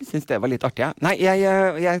gøy. Jeg syns det var litt artig. Ja. Nei,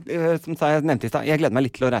 jeg som jeg nevnte i stad, jeg gleder meg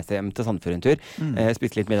litt til å reise hjem til Sandefjord en tur.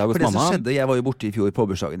 Spise litt middag hos For det mamma. som skjedde, jeg var jo borte i fjor på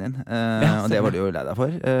bursdagen din, og det var du jo lei deg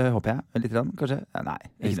for, håper jeg. Litt grann, kanskje? Nei.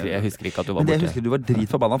 Jeg husker ikke at du var Men det jeg borte. husker du var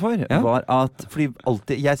dritforbanna for, var at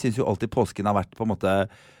fordi jeg syns jo alltid påsken har vært på en måte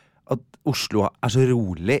at Oslo så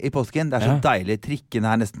rolig i påsken. Det så deilig. Trikken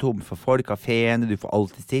nesten tomme for folk. Kaféene, du får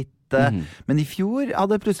alltid sitte. Men i fjor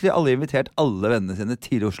hadde plutselig alle invitert alle vennene sine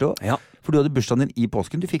til Oslo. Ja. For du hadde bursdagen din i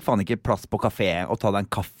påsken. Du fikk faen ikke plass på kafé og ta deg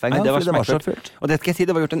en kaffe engang. Det var fordi det var så smekkfullt. fullt. Og det skal jeg si,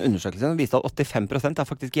 det var gjort en undersøkelse som viste at 85%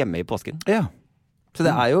 faktisk hjemme i påsken. Ja. Så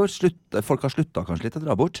det jo folk har slutta kanskje litt å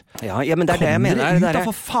dra bort. Ja, men det det jeg mener. Kom dere ut da,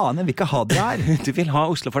 for faen, jeg vil ikke ha det her. Du vil ha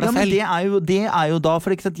Oslo for deg Ja, men selv. det jo da,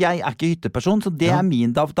 for ikke sant, jeg ikke hytteperson, så det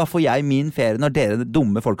min, da får jeg min ferie når dere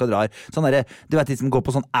dumme folka drar. Sånn der, du vet de som går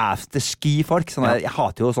på sånn afterski-folk, sånn der, jeg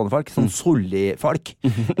hater jo sånne folk, sånn Solli-folk.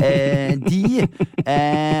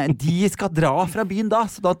 De skal dra fra byen da,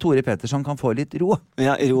 så da Tore Petersson kan få litt ro.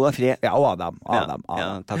 Ja, ro og fri. Ja, og Adam. Ja,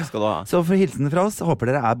 takk skal du ha. Så for hilsen fra oss,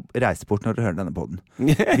 håper dere reist bort når dere hører denne podden.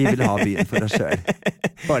 Vi vil ha byen for oss selv.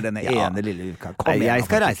 Bare denne ene lille uka. Kom igjen, Jeg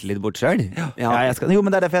skal reise litt bort sjøl. Ja, jo,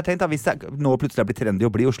 men det derfor jeg tenkte hvis det nå plutselig blitt trendy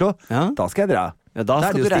å bli i Oslo, da skal jeg dra. Ja, da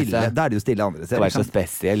skal du reise. Da det jo stille andre Skal være så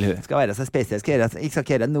spesiell. Skal være så spesiell. Jeg skal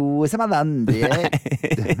ikke gjøre noe som alle andre.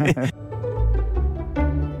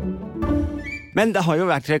 Men det har jo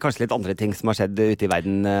vært kanskje litt andre ting som har skjedd ute i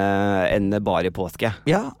verden enn bare påske.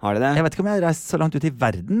 Ja, Har det det? jeg vet ikke om jeg har reist så langt ut i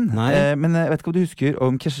verden, Nei. men jeg vet ikke om du husker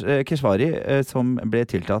om Keshvari, som ble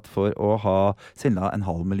tiltatt for å ha svindla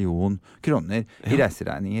 500 000 kroner i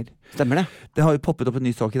reiseregninger. Stemmer det? Det har jo poppet opp en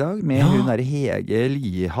ny sak i dag med hun der Hege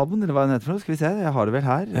Lihavn, eller hva hun heter for noe. Skal vi se, jeg har det vel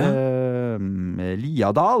her.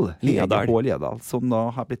 Liadal. Liadal. Hege H. Liadal, som da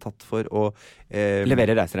har blitt tatt for å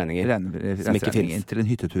Levere reiseregninger. Som ikke reiseregninger finnes. til en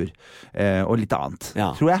hyttetur. Og litt annet,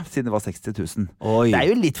 Ja. tror jeg, siden det var 60 000. Oi. Det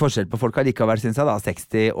jo litt forskjell på folk allikevel, synes jeg da.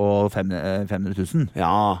 60 og 500 000.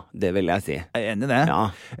 Ja, det vil jeg si. Jeg er enig i det. Ja.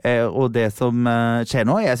 Og det som skjer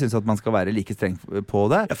nå, jeg synes at man skal være like streng på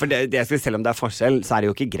det. Ja, for selv om det er forskjell, så er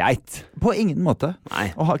det jo ikke greit. På ingen måte.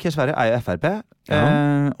 Nei. Og Keshvari jo FrP,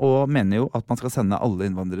 og mener jo at man skal sende alle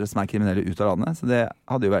innvandrere som kriminelle ut av landet. Så det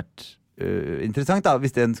hadde jo vært interessant da,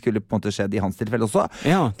 hvis den skulle på en måte skjedd i hans tilfelle også.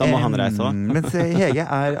 Ja, da må han reise også. Mens Hege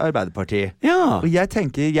Arbeiderpartiet. Ja. Og jeg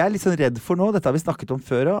er litt sånn redd for nå, dette har vi snakket om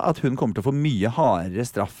før også, at hun kommer til å få mye hardere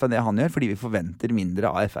straff enn det han gjør, fordi vi forventer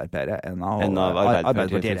mindre av FrP-ere enn av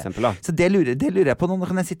Arbeiderpartiet, for eksempel, da. Så det lurer jeg på nå.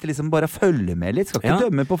 Nå kan jeg sitte liksom bare og følge med litt, skal ikke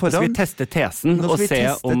dømme på Så skal vi forhånd. teste tesen og se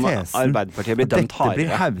om Arbeiderpartiet blir dømt Dette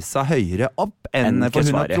blir hardere. hausa høyere opp enn for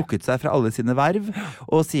hun har Keshvari. trukket seg fra alle sine verv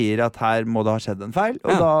og sier at her må det ha skjedd en feil,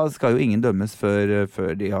 og da skal jo ingen dømmes før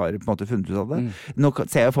de har på en måte funnet ut av det. Nå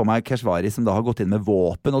ser jeg for meg Keshvari som da har gått inn med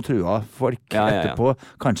våpen og trua folk etterpå.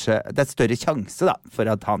 Kanskje det større sjanse da for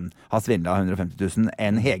at han har svindla 150 000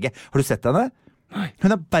 enn Hege. Har du sett henne?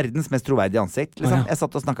 Hun er verdens mest troverdige ansikt. Liksom. Jeg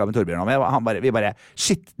satt og snakket med Torbjørn om det. Vi bare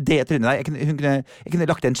shit, det trynet der. Jeg kunne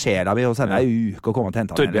lagt en sjela mi og sende deg en uke og komme og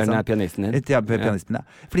hente henne. Torbjørn er pianisten din. Ja, pianisten,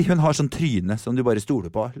 ja. Fordi hun har sånn tryne som du bare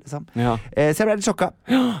stoler på. Liksom. Ja. Så jeg ble litt sjokka.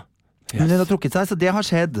 Men hun har trukket seg, så det har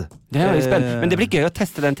skjedd. Det er jo spennende. Men det blir gøy å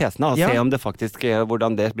teste den tesen og Ja. se om det faktisk,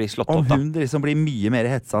 hvordan det blir slått Om opp da. hun liksom blir mye mer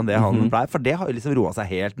hetsa enn det han ble, for det har jo liksom roa seg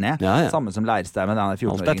helt ned. Ja. Samme som Leirstein med denne Alt er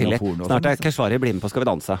 14-åringen tillit. og porno. Og Snart er sånn. Keshvari blir med på Skal vi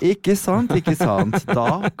danse. Ikke sant, ikke sant.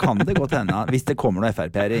 Da kan det godt hende. Hvis det kommer noen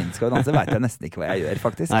FrP-ere inn Skal vi danse, vet jeg nesten ikke hva jeg gjør,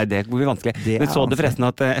 faktisk. Nei, det blir vanskelig. Det Men er så du vanskelig. forresten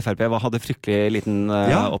at FrP hadde fryktelig liten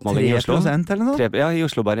Ja, oppmåling i Oslo? 3% eller noe. Ja, i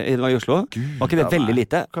Oslo bare. Det var i Oslo. Var ikke det Gud, veldig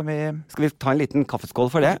lite? Kan vi Skal vi ta en liten kaffeskål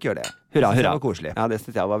for det? gjøre det? Hurra, Synes jeg hurra. var koselig. Ja, det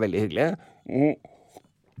synes jeg var veldig hyggelig.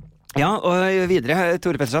 Ja, og videre,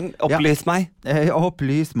 Tore Petterson, opplys meg.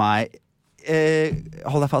 Opplys meg.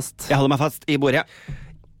 Hold deg fast. Jeg holder meg fast i bordet.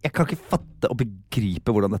 Jeg kan ikke fatte og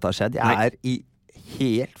begripe hvordan dette har skjedd. Jeg Nei. er i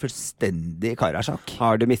helt fullstendig karasjakk.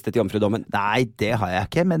 Har du mistet jomfrudommen? Nei, det har jeg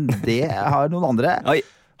ikke, men det har noen andre. Oi.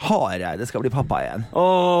 Hareide skal bli pappa igjen.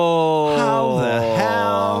 Åh. How the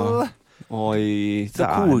hell? Oi, så Det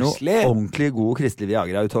er noe koselig. ordentlig god kristelig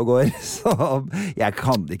Viagra ute og går, så jeg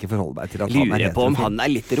kan ikke forholde meg til at han er Lurer på om heterofil. han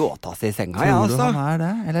er litt råtass i senga, ja, Tror du altså. han er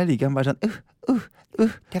det? Eller liker han bare sånn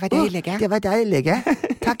Det var deilig. Det var deilig.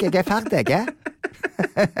 Takk, jeg er ferdig.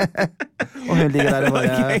 Og hun ligger der og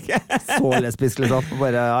bare så lesbisk liksom.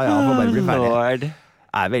 Bare, ja, får bare bli ferdig. Lord.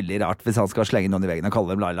 Det er veldig rart hvis han skal slenge noen i veggen og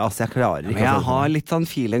kalle dem Laila. Så jeg klarer ikke Men jeg å har litt sånn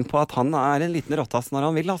feeling på at han er en liten råtass når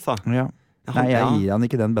han vil, altså. ja. Nei, jeg gir han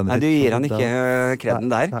ikke den Nei, benefit. du gir han ikke kreden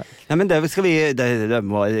der. Nei. Nei, men det skal vi det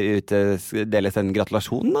må utdeles en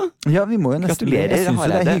gratulasjon, da. Ja, vi må jo nesten Gratulerer, Jeg synes jo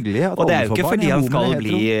det er Hareide. hyggelig at Og det er alle jo får ikke barn. fordi Jeg han bor med skal hetero.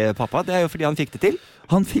 bli pappa, det er jo fordi han fikk det til.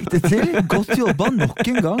 Han fikk det til. Godt jobba nok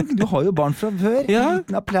en gang. Du har jo barn fra før. Ja. En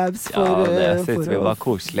liten applaus for, Ja, det synes for vi å var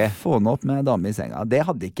koselig. få han opp med dame i senga. Det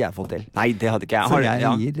hadde ikke jeg fått til. Nei, det hadde ikke jeg. Så Har- jeg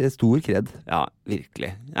ja. gir stor kred. Ja,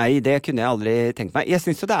 virkelig. Nei, det kunne jeg aldri tenkt meg. Jeg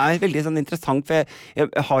syns jo det er veldig sånn interessant, for jeg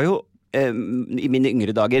har jo i mine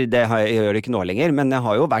yngre dager, jeg gjør det ikke nå lenger, men jeg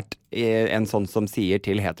har jo vært en sånn som sier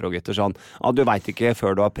til heterogutter sånn du veit ikke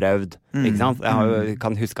før du har prøvd. Ikke sant? Jeg har jo,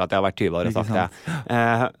 kan huske at jeg har vært 20 år og Ikke sagt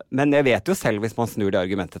det. Men jeg vet jo selv, hvis man snur det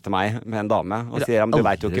argumentet til meg med en dame og Det sier har du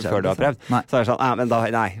veit jo aldri ikke skjedd, før du har liksom. prøvd, Nei. så er det sånn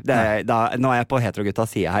men nå er jeg på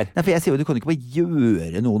heteroguttas side her. Nei, for jeg sier jo, du kan ikke bare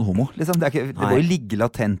gjøre noen homo. Liksom. Det må jo ligge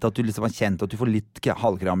latent at du liksom har kjent at du får litt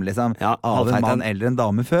halvkram liksom, Ja, av en halvfeit mann en. eller en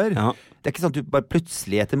dame før. Ja. Det er ikke sånn at du bare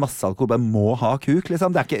plutselig etter masse alkohol bare må ha kuk.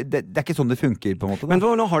 Liksom. Det er ikke sånn det funker, på en måte. Da. Men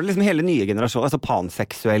nå har du liksom hele nye generasjoner, altså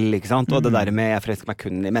panseksuell, ikke sant, og det der med jeg forelsker meg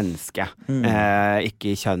kun i mennesket,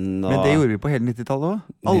 ikke i kjønn og Men det gjorde vi på hele 90-tallet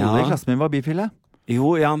òg. Alle Ja. i klassen min var bifile.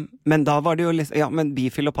 Jo, ja, men da var det jo liksom men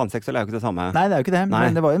bifil og panseksuell er jo ikke det samme. Nei, det er jo ikke det, Nei.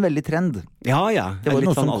 men det var jo en veldig trend. Ja, ja. Det var litt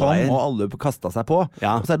noe som sånn kom, alle veier. og alle kasta seg på.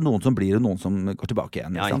 Ja. Og så er det noen som blir, og noen som går tilbake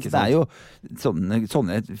igjen. Ja, Ikke sant? ikke Det er jo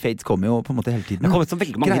sånne fates kommer jo på en måte hele tiden. Det har kommet så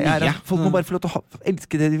veldig mange Greia er nye. at folk må bare få lov til å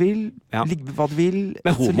elske det de vil, Ja. ligge med hva de vil.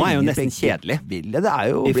 Men så homo er jo lenge nesten begge kjedelig. vil det. Det er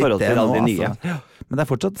jo I blitt forhold til det alle nå, de nye. altså. Men det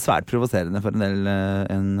er fortsatt svært provoserende for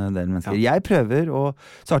en del mennesker. Jeg prøver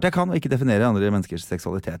så hardt jeg kan å ikke definere andre menneskers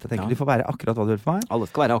seksualitet. Jeg tenker Ja. De får være akkurat hva de vil for meg. Alle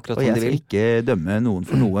skal være akkurat Og som jeg de skal vil. ikke dømme noen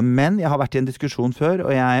for noe. Men jeg har vært i en diskusjon før,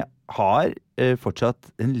 og jeg har fortsatt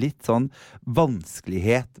en litt sånn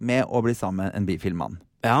vanskelighet med å bli sammen med en bifil mann.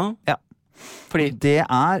 Ja. Ja. Fordi Det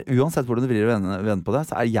er, uansett hvordan du vrir og vender på det,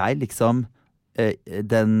 så er jeg liksom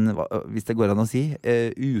den, hvis det går an å si,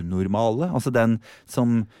 unormale. Altså den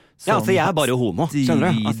som Ja, altså jeg er bare homo,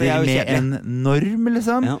 skjønner du? Altså, jeg er jo med kjedelig. en norm,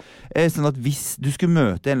 liksom. Ja. Sånn at hvis du skulle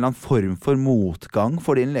møte en eller annen form for motgang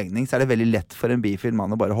for din legning, så er det veldig lett for en bifil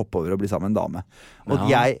mann å bare hoppe over og bli sammen med en dame. Og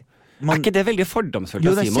Ja. man, Er ikke det veldig fordomsfullt jo,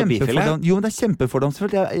 å det si er mot bifile? jo, men det er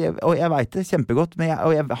kjempefordomsfullt, og jeg vet det kjempegodt.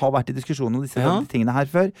 Og jeg har vært i diskusjon om disse Ja. tingene her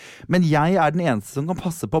før. Men jeg er den eneste som kan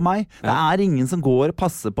passe på meg. Det er ingen som går og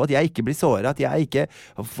passer på at jeg ikke blir såret, at jeg ikke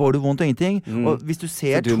får det vondt og ingenting. Og hvis du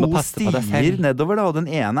ser Så du må to passe på deg stier selv. nedover, da, og den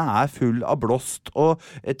ene er full av blåst og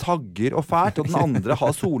tagger og fælt, og den andre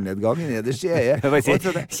har solnedgang nederst i øyet. Jeg vil si, Og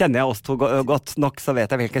så det- kjenner jeg oss to godt nok, så vet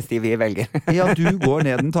jeg hvilken sti vi velger. Ja, du går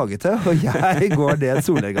ned den taggete, og jeg går ned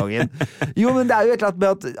solnedgangen. Jo, men det er jo et eller annet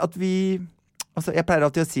med at vi Altså, jeg pleier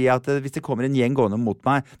alltid å si at hvis det kommer en gjeng gående mot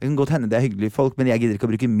meg, det kan godt hende det er hyggelige folk, men jeg gidder ikke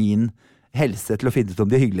å bruke min helse til å finne ut om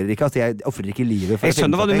de er hyggelige eller ikke. Altså, jeg ofrer ikke livet for Jeg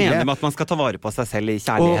skjønner hva du å finne ut at det er mener hyggelig. med at man skal ta vare på seg selv i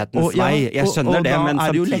kjærlighetens ja, vei. Jeg skjønner og det, da men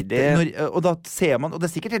er det jo samtidig lett, og da ser man, og det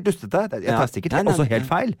er sikkert helt dustete, jeg Ja. tar sikkert Nei, nei, også nei. helt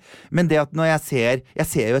feil, men det at når jeg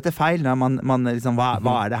ser jo etter feil, når man liksom, hva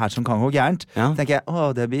er det her som kan gå gærent? Ja. Så tenker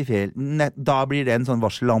jeg, det blir feil. Da blir det en sånn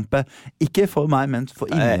varsellampe. Ikke for meg, men for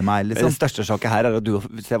inni meg, Det liksom. største sjokket her er at du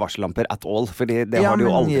ser varsellamper at all, fordi det Ja, har du jo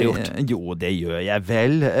men aldri gjort. Jo, det gjør jeg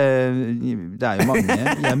vel. Det er jo mange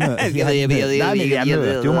jeg møter. Jeg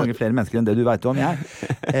møter jo mange flere mennesker enn det du vet om, jeg.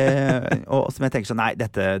 Og som jeg tenker sånn, nei,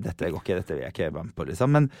 dette går ikke, dette vil jeg ikke være med på, liksom.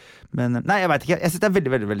 Men nei, jeg vet ikke. Jeg synes det er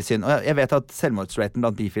veldig, veldig, veldig synd. Og jeg vet at selvmordsraten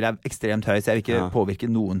blant bifile er ekstremt høy, så jeg vil ikke påvirke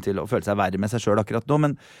noen til å føle seg verre med seg selv akkurat nå.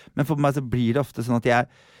 Men for meg så blir det ofte sånn at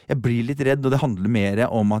jeg blir litt redd, og det handler mer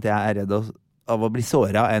om at jeg er redd av å bli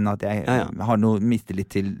såret enn at jeg har noe mistillit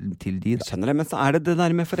til de. Da. Skjønner det, men så er det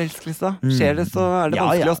der med forelskelse da. Skjer det, så er det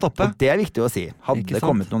vanskelig å stoppe. Og det er viktig å si. Hadde det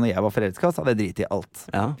kommet noen når jeg var forelsket, så hadde jeg drit i alt.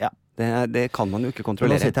 Ja. Det kan man jo ikke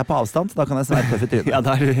kontrollere. Nå sitter jeg på avstand, så da kan jeg svært tøff i trynet. Ja,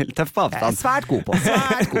 da er du helt tøff på avstand. Jeg er svært god på.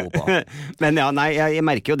 Men jeg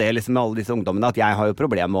merker jo det liksom med alle disse ungdommene, at jeg har jo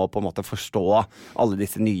problemer med å på en måte forstå alle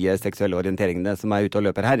disse nye seksuelle orienteringene som er ute og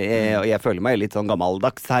løper her. Og jeg føler meg litt sånn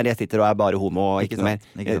gammeldags her. Jeg sitter og er bare homo og ikke noe mer.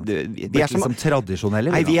 Vi er som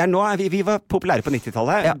tradisjonelle. Nei, vi var populære på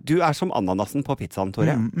 90-tallet. Ja. Du er som ananasen på pizzaen,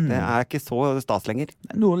 Tore. Det er ikke så stas lenger.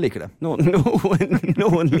 Noen liker det.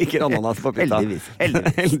 Noen liker ananas på pizzaen.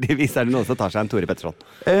 Heldigvis er det noen som tar seg en Tore Petterson.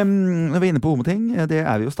 Når vi er inne på homoting, det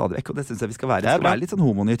er vi jo stadig vekk, og det synes jeg vi skal være. Det skal være litt sånn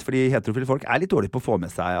homonytt, fordi heterofile folk er litt dårlige på å få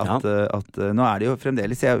med seg at nå er det jo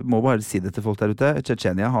fremdeles, jeg må bare si det til folk der ute,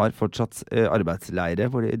 Tsjetsjenia har fortsatt arbeidsleire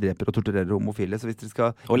hvor de dreper og torturerer homofile, så hvis dere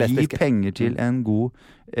skal gi penger til en god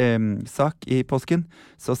sak i påsken,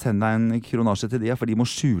 så send deg en kronasje til de, for de må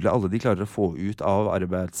skjule alle de klarer å få ut av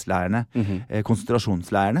arbeidsleirene,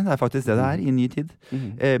 konsentrasjonsleirene, det er faktisk det er i en ny tid.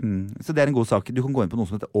 Så det er en god sak. Du kan gå inn på noe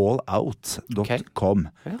som heter allout.com.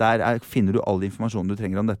 Der finner du all informasjon du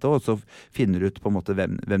trenger om dette, og så finner du ut på en måte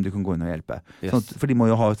hvem du kan gå inn og hjelpe. Sånn for de må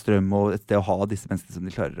jo ha strøm og et sted å ha disse menneskene som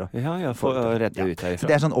de klarer å få redde ut herifra. Så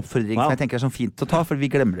det er sånn oppfordring som jeg tenker er sånn fint å ta, for vi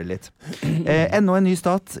glemmer det litt. Enda en ny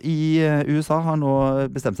stat i USA har nå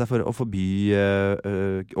bestemt seg for å forby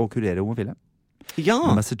å kurere homofile. Ja.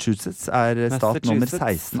 Massachusetts er stat nummer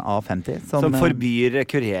 16 av 50 som forbyr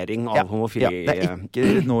kurering av homofile. Det er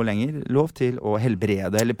ikke nå lenger lov til å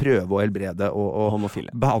helbrede eller prøve å helbrede og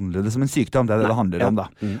behandle det som en sykdom. Det er det handler om da.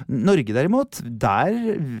 Norge derimot, der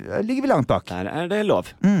ligger vi langt bak. Der er det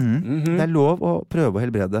lov. Det er lov å prøve å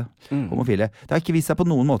helbrede homofile. Det har ikke vist seg på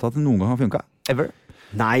noen måte at det noen gang har funket. Ever.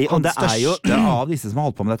 Nei, og det er jo av disse som har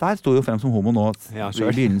holdt på med dette her, står jo frem som homo nå i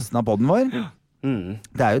begynnelsen av podden vår.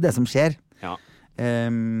 Det er jo det som skjer.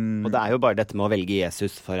 Og det er jo bare dette med å velge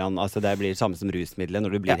Jesus foran, altså det blir samme som rusmiddelet.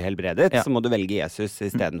 Når du blir helbredet, så må du velge Jesus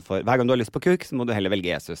i stedet for, hver gang du har lyst på kuk, så må du heller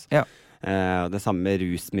velge Jesus. Det samme med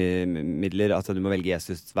rusmidler, altså du må velge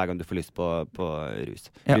Jesus hver gang du får lyst på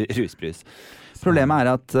rusbrus. Problemet er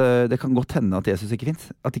at det kan godt hende at Jesus ikke finnes.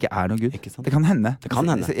 At det ikke er noe Gud. Det kan hende.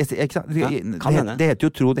 Det heter jo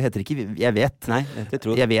tro, det heter ikke jeg vet. Nei, det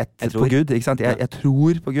tror. Jeg vet på Gud, ikke sant? Jeg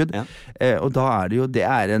tror på Gud. Og da er det jo, det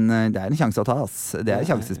er en sjanse å ta, ass. Det er et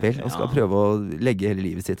sjansespill. Og skal prøve å legge hele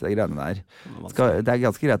livet sitt i de greiene der. Det er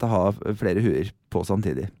ganske greit å ha flere huer på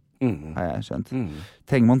samtidig. Har jeg skjønt.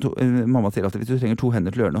 Trenger man mamma sier alltid, hvis du trenger 2 hender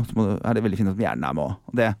til å gjøre noe, så er det veldig fint at hjernen er med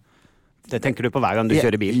også. Det tenker du på hver gang du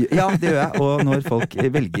kjører bil? Ja, det gjør jeg. Og når folk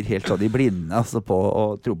velger helt sånn i blinde, altså på å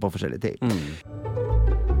tro på forskjellige ting.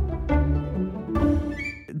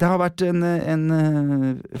 Det har vært en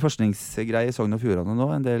forskningsgreie i Sogn og Fjordane nå.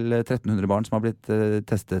 En del 1300 barn som har blitt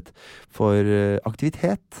testet for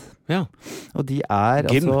aktivitet. Ja. Og de er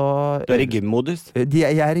gym. altså... Du er i gymmodus?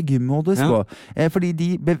 Jeg er i gymmodus nå. Fordi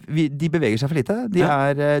de beveger seg for lite. De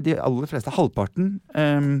aller fleste, halvparten...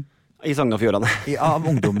 I Sogn og Fjordane. Av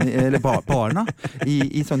ungdommen, eller barna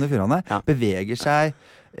i Sogn og Fjordane beveger seg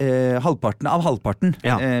halvparten av halvparten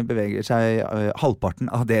beveger seg halvparten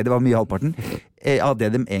av det var mye halvparten av det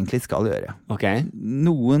de egentlig skal gjøre.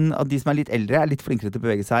 Noen av de som er litt eldre er litt flinkere til å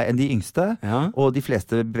bevege seg enn de yngste, og de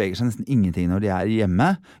fleste beveger seg nesten ingenting når de er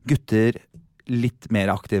hjemme. Gutter litt mer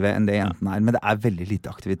aktive enn det jentene er, men det er veldig lite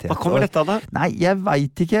aktivitet. Hva kommer dette av da? Nei, jeg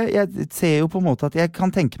vet ikke. Jeg ser jo på en måte at jeg kan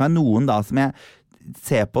tenke meg noen da som jeg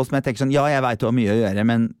ser på som jeg tenker sånn, ja, jeg vet du har mye å gjøre,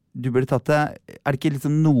 men du burde tatt det. Er det ikke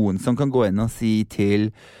liksom noen som kan gå inn og si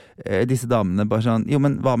til disse damene bare sånn, jo,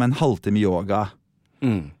 men hva med en halvtime yoga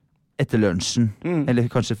etter lunsjen?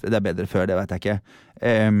 Eller kanskje det er bedre før, det vet jeg ikke.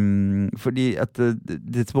 Fordi at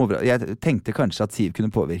jeg tenkte kanskje at Siv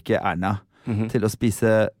kunne påvirke Erna til å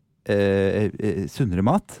spise sunnere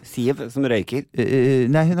mat. Siv som røyker?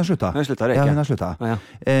 Nei, hun har slutta. Hun har slutta å røyke? Ja, hun har slutta.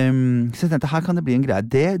 Så jeg tenkte, her kan det bli en greie.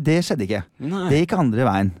 Det skjedde ikke. Nei. Det gikk andre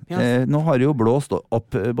veien. Nå har det jo blåst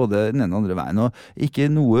opp både den ene og andre veien, og ikke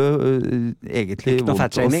noe egentlig ikke noe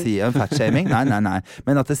vondt å si om fatshaming. Nei.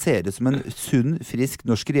 Men at det ser ut som en sunn, frisk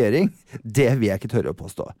norsk regjering, det vil jeg ikke tørre å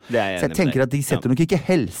påstå. Så jeg tenker at de setter nok ikke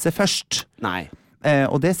helse først. Nei.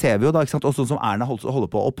 Og det ser vi jo da, ikke sant? Og sånn som Erna holder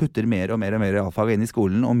på og putter mer og mer realfag inn i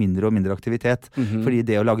skolen, og mindre aktivitet. Fordi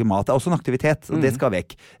det å lage mat er også en aktivitet, og det skal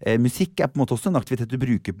vekk. Musikk er på en måte også en aktivitet du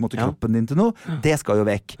bruker på en måte kroppen din til noe. Det skal jo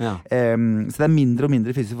vekk. Så det er mindre og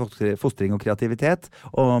mindre fysisk fostring og kreativitet,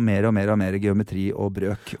 og mer geometri og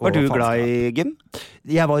brøk. Var du glad i gym?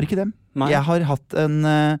 Jeg var ikke dem. Nei. Jeg har hatt en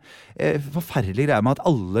forferdelig greie med at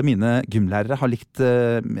alle mine gymlærere har likt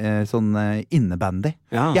sånn innebandy.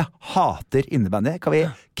 Jeg hater innebandy. Kan vi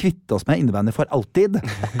kvitte oss med innebandy for alltid?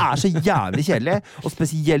 Det er så jævlig kjedelig, og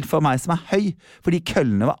spesielt for meg som er høy, fordi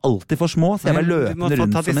køllene var alltid for små, så jeg var løpende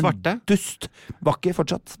rundt som en dust. Var ikke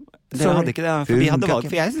fortsatt. Det hadde ikke det, for vi hadde valgt,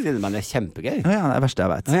 for jeg synes innebandy er kjempegøy. Ja, det er det verste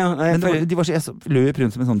jeg vet. Men de var så, jeg løp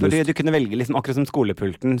rundt som en sånn dust. Du kunne velge liksom, akkurat som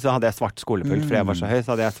skolepulten, så hadde jeg svart skolepult, fordi jeg var så høy,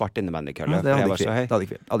 så hadde jeg svart innebandykølle, fordi jeg var så høy. Det hadde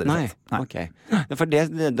ikke vi. Aldri sett. Nei, ok. For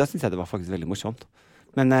da synes jeg det var faktisk veldig morsomt.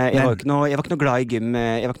 Men jeg var ikke noe glad i gym.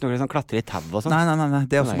 Jeg var ikke noe glad i sånn klatre i tau og sånn. Nei.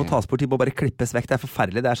 Det er også må tas bort. De må bare klippes vekk. Det er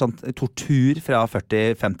forferdelig. Det er sånn tortur fra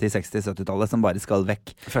 40-, 50-, 60-, 70-tallet som bare skal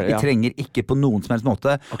vekk. Vi trenger ikke på noen som helst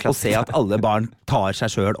måte å se at alle barn tar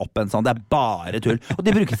seg selv opp en sånn. Det er bare tull. Og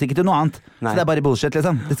det brukes ikke til noe annet. Så det er bare bullshit,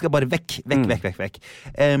 liksom. Det skal bare vekk.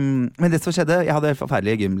 Men det som skjedde, jeg hadde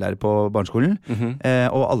forferdelige gymlærer på barneskolen,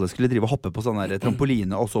 og alle skulle drive og hoppe på sånne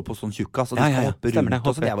trampoline, og så på sånn tjukkas, og de skal hoppe rundt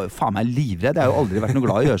og sånn. Jeg var jo faen meg livredd. Jeg har jo aldri vært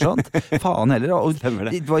glad i å gjøre sånt. Faen heller. Og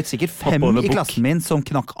det var sikkert 5 i klassen min som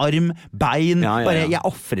knakk arm, bein. Bare, jeg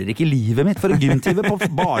offrer ikke livet mitt for en gymtime på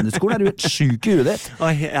barneskolen. Er du helt syk i huet ditt?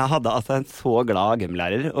 Jeg hadde altså en så glad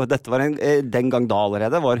gymlærer, og dette var den gang da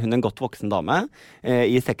allerede var hun en godt voksen dame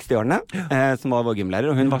i 60-årene, som var vår gymlærer,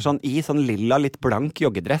 og hun var sånn i sånn lilla, litt blank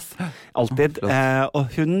joggedress. Alltid. Og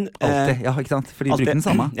hun alltid, ja, ikke sant? For de bruker den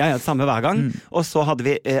samme. Ja, samme hver gang. Og så hadde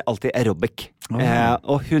vi alltid aerobic.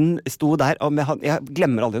 Og hun sto der, og jeg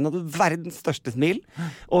glemmer aldri, hun hadde verdens største smil,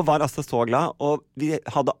 og var altså så glad, og vi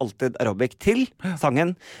hadde alltid aerobic til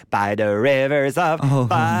sangen By the Rivers of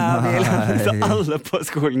Babylon. Så alle på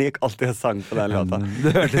skolen gikk alltid og sang på den låta.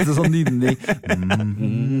 Det hørtes sånn nynning.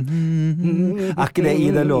 Er ikke det i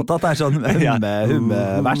den låta at det er sånn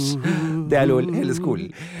humme-vers? Det er lol, hele skolen.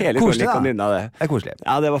 Hele skolen gikk og nynna det. Det er koselig.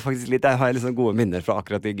 Ja, det var faktisk litt, jeg har liksom gode minner fra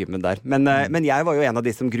akkurat i gymmen der. Men jeg var jo en av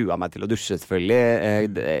de som grua meg til å dusje, selvfølgelig.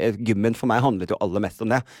 Gymmen for meg handlet jo aller mest om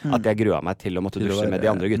det. At jeg grua meg til å måtte dusje med de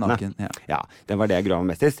andre guttene. Naken, ja, det var det jeg grua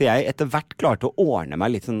meg mest til. Så jeg etter hvert klarte å ordne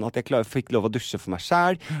meg litt sånn at jeg fikk lov å dusje for meg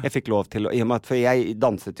selv. Jeg fikk lov til for jeg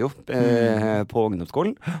danset jo på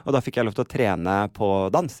ungdomsskolen, og da fikk jeg lov til å trene på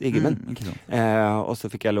dans i gymmen. Og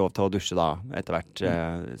så fikk jeg lov til å dusje da etter hvert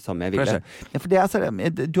som jeg ville. Ja, for det, altså,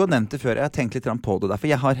 du har nevnt det før, jeg har tenkt litt på det der,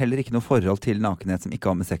 for jeg har heller ikke noe forhold til nakenhet som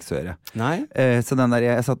ikke har med sex å gjøre. Nei. Så den der,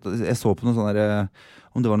 jeg så på noen sånne der,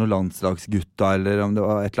 om det var noen landslagsgutta, eller om det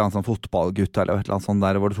var et eller annet sånn fotballgutta, eller et eller annet sånt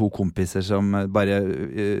der, var det 2 kompiser som bare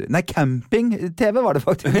nei, camping-TV var det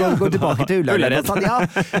faktisk. Gå tilbake til Ullared.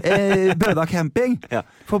 Bøda camping.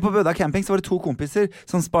 For på Bøda camping så var det 2 kompiser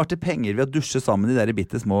som sparte penger ved å dusje sammen i de der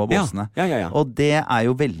bitte små båsene. Og det er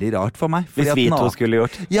jo veldig rart for meg. Hvis vi to skulle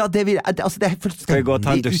gjort. Ja, det er fullstendig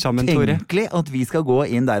utenkelig at vi skal gå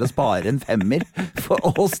inn der og spare en 5-er for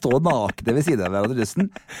å stå nakne ved siden av hverandre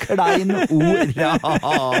dusten. Klein ord,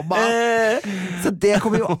 så det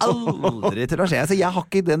kommer jo aldri til å skje. Altså, jeg har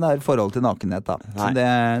ikke den der forhold til nakenhet da.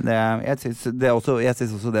 Så jeg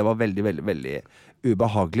synes også det var veldig, veldig, veldig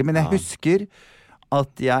ubehagelig. Men jeg husker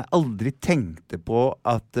at jeg aldri tenkte på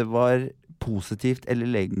at det var positivt eller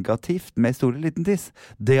negativt med stor eller liten tiss.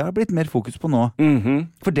 Det har blitt mer fokus på nå.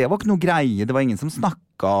 For det var ikke noe greie. Det var ingen som snakket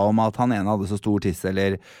om at han ene hadde så stor tiss,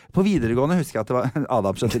 eller på videregående husker jeg at det var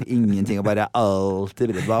Adam skjønner ingenting og bare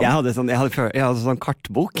alltid bredd av. Jeg hadde sånn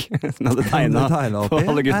kartbok som jeg hadde tegnet på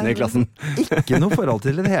alle guttene i klassen. Ikke noe forhold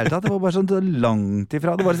til det hele tatt. Det var bare sånn langt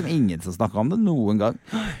ifra. Det var liksom ingen som snakket om det noen gang.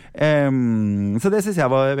 Så det synes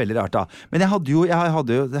jeg var veldig rart da. Men jeg hadde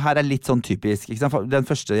jo, det her er litt sånn typisk, ikke sant? Den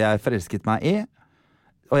første jeg forelsket meg i,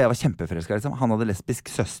 og jeg var kjempeforelsket, liksom. Han hadde lesbisk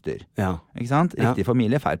søster. Ikke sant? Riktig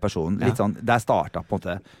familie, feil person. Litt sånn, der startet på en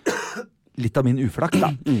måte litt av min uflaks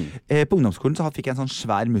da. På ungdomsskolen så fikk jeg en sånn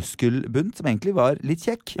svær muskelbunt som egentlig var litt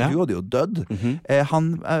kjekk. Du hadde jo dødd.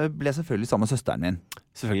 Han ble selvfølgelig sammen med søsteren min.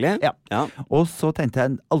 Selvfølgelig? Ja. Og så tenkte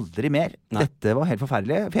jeg aldri mer. Dette var helt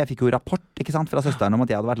forferdelig, for jeg fikk jo rapport, ikke sant, fra søsteren om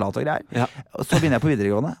at jeg hadde vært lat og greier. Og så begynner jeg på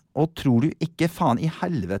videregående, og tror du ikke faen i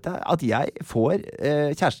helvete at jeg får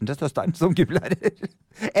kjæresten til søsteren som gymlærer?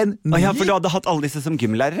 For du hadde hatt alle disse som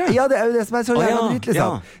gymlærere? Ja, det er jo det som er så jævla dritt,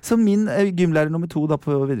 liksom. Så min gymlærer nummer 2 da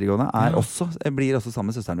på videregående blir også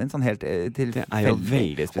sammen med søsteren min, sånn helt tilfeldig. Det er jo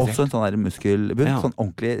veldig spesielt. Også en sånn der muskelbunt, sånn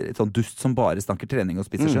ordentlig, sånn dust som bare snakker trening og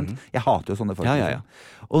spiser skjønt. Jeg hater jo sånne folk.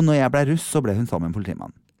 Og når jeg ble russ, så ble hun sammen med en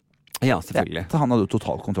politimann. Ja, selvfølgelig. Så han hadde jo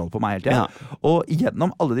total kontroll på meg hele tiden. Ja. Og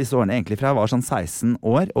gjennom alle disse årene, egentlig fra jeg var sånn 16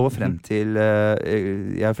 år og frem til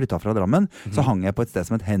jeg flyttet fra Drammen, så hang jeg på et sted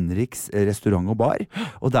som het Henriks restaurant og bar.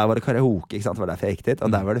 Og der var det karaoke, ikke sant? Det var derfor jeg gikk dit, og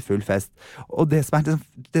der var det full fest. Og det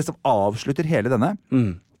som avslutter hele denne,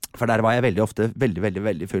 for der var jeg veldig ofte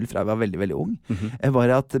veldig full fra jeg var veldig ung,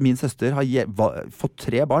 var at min søster har fått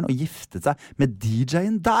 3 barn og giftet seg med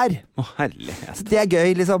DJ-en der. Herlighet. Så det er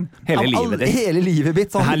gøy, liksom. Hele livet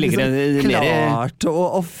mitt. Sånn, her ligger liksom, klart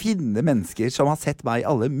å finne mennesker som har sett meg i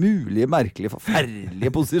alle mulige, merkelige,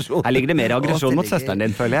 forferdelige posisjoner. Her ligger det mer aggresjon mot søsteren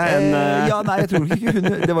din, føler jeg. Ja, nei, jeg tror ikke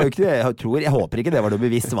hun, det var jo ikke det. Jeg håper ikke det var noe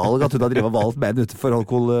bevisst valg, at hun har drevet valgt med henne for å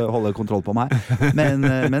holde kontroll på meg. Men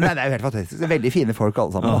nei, det er jo helt fantastisk. Veldig fine folk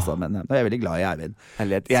alle sammen. Men jeg er veldig glad i Eivind.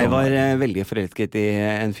 Jeg var veldig forelsket i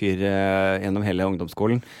en fyr gjennom hele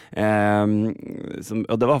ungdomsskolen.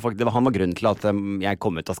 Og han var grunnen til at jeg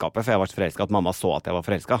kom ut av skapet, for jeg var så forelsket at mamma så at jeg var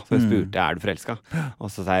forelsket. Så hun spurte, er du forelsket? Og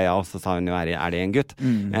så sa jeg ja, og så sa hun jo, er det en gutt?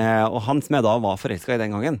 Og han som jeg da var forelsket i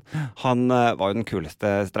den gangen, han var jo den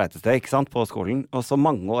kuleste, streiteste, ikke sant, på skolen. Og så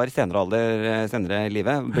mange år senere i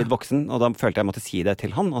livet, blitt voksen, og da følte jeg måtte si det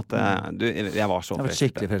til han, at jeg var så forelsket.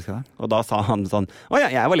 Skikkelig forelsket. Og da sa han sånn,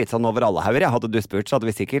 jeg var litt sånn over alle hauger. Hadde du spurt, så hadde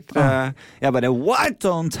vi sikkert jeg bare, what?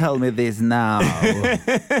 Don't tell me this now.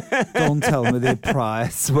 Don't tell me the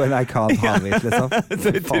price when I can't have it, liksom.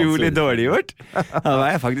 Så utrolig dårlig gjort. Da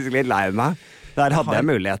var jeg faktisk litt lei meg. Der hadde jeg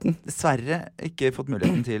muligheten. Dessverre ikke fått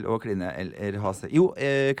muligheten til å kline eller ha sex. Jo,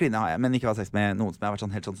 kline har jeg, men ikke ha sex med noen som jeg har vært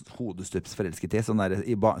sånn helt sånn hodestups forelsket i. Sånn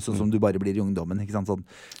som du bare blir i ungdommen, ikke sant? Sånn,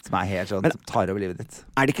 som er helt sånn, som tar over livet ditt.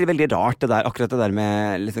 Er det ikke veldig rart det der, akkurat det der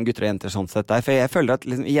med liksom, gutter og jenter sånn sett der? For jeg føler at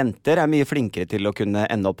liksom, jenter er mye flinkere til å kunne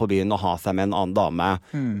ende opp på byen og ha seg med en annen dame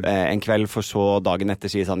en kveld, for så dagen etter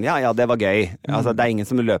si sånn, ja, det var gøy. Altså, det er ingen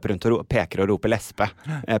som løper rundt og peker og roper lesbe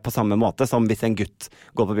på samme måte som hvis en gutt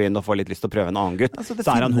går på byen og får litt lyst til å prøve en annen gutt, altså,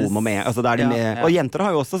 så er han homo med. Altså, med. Og jenter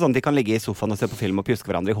har jo også sånn, de kan ligge i sofaen og se på film og pjuske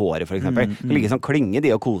hverandre i håret, for eksempel. De kan ligge sånn klynge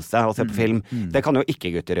de og kose og se på film. Det kan jo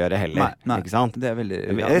ikke gutter gjøre heller. Nei. Ikke sant? Det er veldig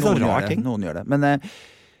det er sånn rar ting. Noen gjør det. Men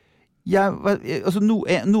altså,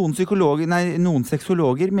 noen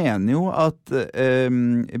sexologer mener jo at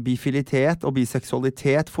bifilitet og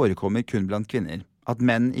biseksualitet forekommer kun blant kvinner. At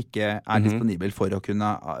menn ikke er disponibel for å kunne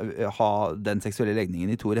ha den seksuelle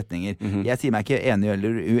legningen i 2 retninger. Jeg sier meg ikke enig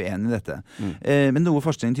eller uenig i dette. Men noe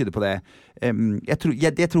forskning tyder på det. Det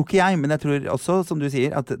tror ikke jeg, men jeg tror også, som du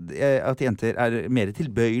sier, at jenter er mer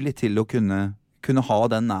tilbøyelig til å kunne ha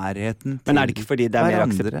den nærheten til. Men er det ikke fordi det er mer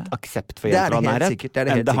aksept for jenter å ha nærhet? Sikkert, det er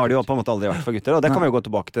det helt det har det jo på en måte aldri vært for gutter, og det kan vi jo gå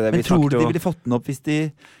tilbake til det. Men tror du de ville fått den opp hvis de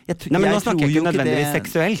Nei, men nå snakker jeg ikke nødvendigvis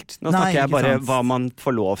seksuelt. Nå snakker jeg bare hva man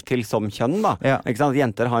får lov til som kjønn, da. Ikke sant?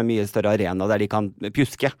 Jenter har en mye større arena der de kan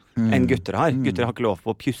pjuske enn gutter har. Gutter har ikke lov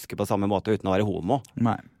på å pjuske på samme måte uten å være homo.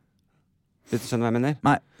 Nei. Hvis du skjønner hva jeg mener?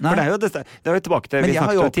 Nei. For det er jo tilbake til vi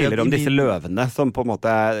snakket tidligere om disse løvene, som på en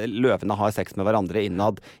måte løvene har sex med hverandre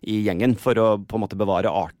innad i gjengen for å på en måte bevare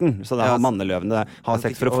arten. Så da har manneløvene har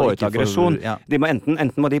sex for å få ut aggresjon. De må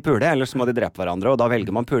enten må de pule, eller så må de drepe hverandre, og da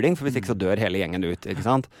velger man puling, for hvis ikke så dør hele gjengen ut, ikke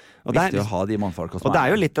sant? Og det er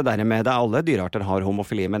jo litt det der med alle dyrearter har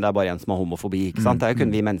homofili, men det er bare en som har homofobi, ikke sant? Det er jo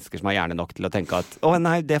kun vi mennesker som har hjerne nok til å tenke at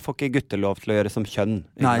nei, det får ikke gutter lov til å gjøre som kjønn.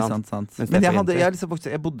 Nei, sant. Men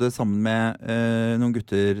jeg bodde sammen med noen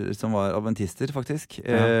gutter som var adventister, faktisk.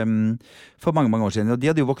 For mange år siden. Og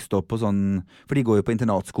de hadde jo vokst opp på sånn, for de går jo på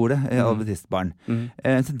internatskole, adventistbarn.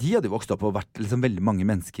 Så de hadde jo vokst opp og vært liksom veldig mange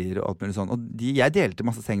mennesker og alt mulig sånn. Og jeg delte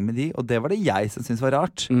masse seng med de, og det var det jeg som syntes var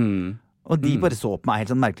rart. Og de bare så på meg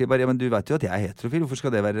helt sånn merkelig. Bare, men du vet jo at jeg er heterofil, hvorfor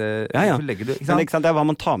skal det være Hvorfor legger du, ikke sant? Men ikke sant, det er hva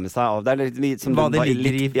man tar med seg av. Det er litt, som hva det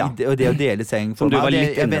ligger i, og det å dele seng for meg.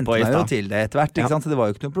 Jeg ventet meg jo til det etter hvert, ikke sant? Så det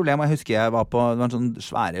var jo ikke noe problem. Og jeg husker jeg var på, det var en sånn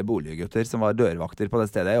svære boliggutter som var dørvakter på det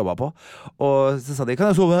stedet jeg jobbet på. Og så sa de,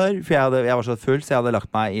 kan jeg sove her? For jeg var så full, så jeg hadde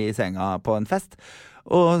lagt meg i senga på en fest.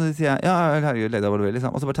 Og så sier jeg, herregud, legg deg hvor du vil,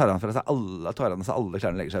 liksom. Og så bare tar han fra seg alle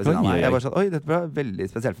klærne legger seg ved siden av meg. Jeg bare sånn, oi, dette ble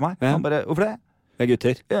veldig spesielt for meg. Han bare, hvorfor det? Det er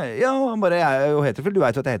gutter. Ja, jeg er jo heterofil. Du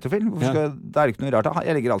vet jo at jeg er heterofil. Da er det ikke noe rart.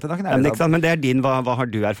 Jeg legger alltid naken. Men det er din, hva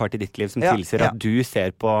har du erfart i ditt liv som tilsier at du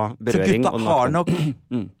ser på berøring? Så gutta har nok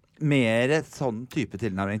mer sånn type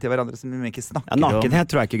tilnærming til hverandre som vi ikke snakker om. Nakenhet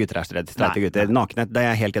tror jeg ikke gutter er så redd. Streite gutter. Nakenhet, det er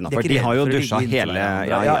jeg helt innenfor. De har jo dusja hele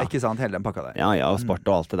ikke sant, hele den pakka der. Ja, og sport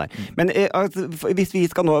og alt det der. Men hvis vi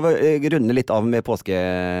skal nå runde litt av med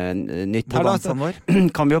påskenytt her, da,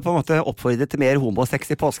 kan vi jo på en måte oppfordre til mer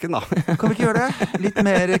homosex i påsken, da. Kan vi ikke gjøre det? Litt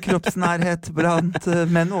mer kroppsnærhet blant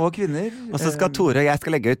menn og kvinner. Og så skal Tore og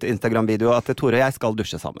jeg legge ut Instagram-video at Tore og jeg skal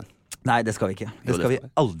dusje sammen. Nei, det skal vi ikke. Det skal vi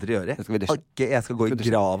aldri gjøre. Jeg skal gå i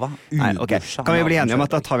grava udusja. Kan vi bli enige om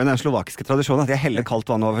at da tar vi den slovakiske tradisjonen at jeg heller kaldt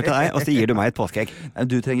vann over til deg, og så gir du meg et påskeegg?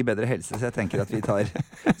 Du trenger bedre helse, så jeg tenker at vi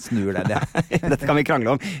snur den, ja. Dette kan vi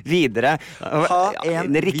krangle om. Videre. Ha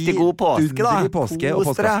en riktig god påske, da. Påske og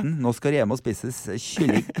påskeaften. Nå skal det hjem og spises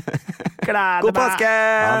kylling. God påske!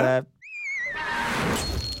 Ha det.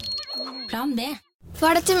 Plan B.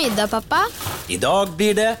 Hva det til middag, pappa? I dag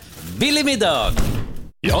blir det billig middag.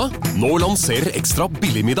 Ja, nå lanserer Ekstra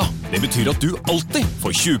billigmiddag. Det betyr at du alltid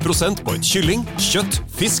får 20% på et kylling, kjøtt,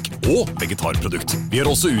 fisk og vegetarprodukt. Vi har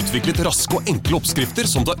også utviklet raske og enkle oppskrifter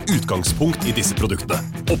som tar utgangspunkt i disse produktene.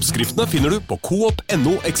 Oppskriftene finner du på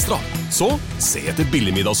Coop.no Ekstra. Så se etter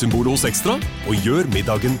billigmiddagssymbolet hos Ekstra, og gjør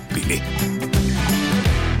middagen billig.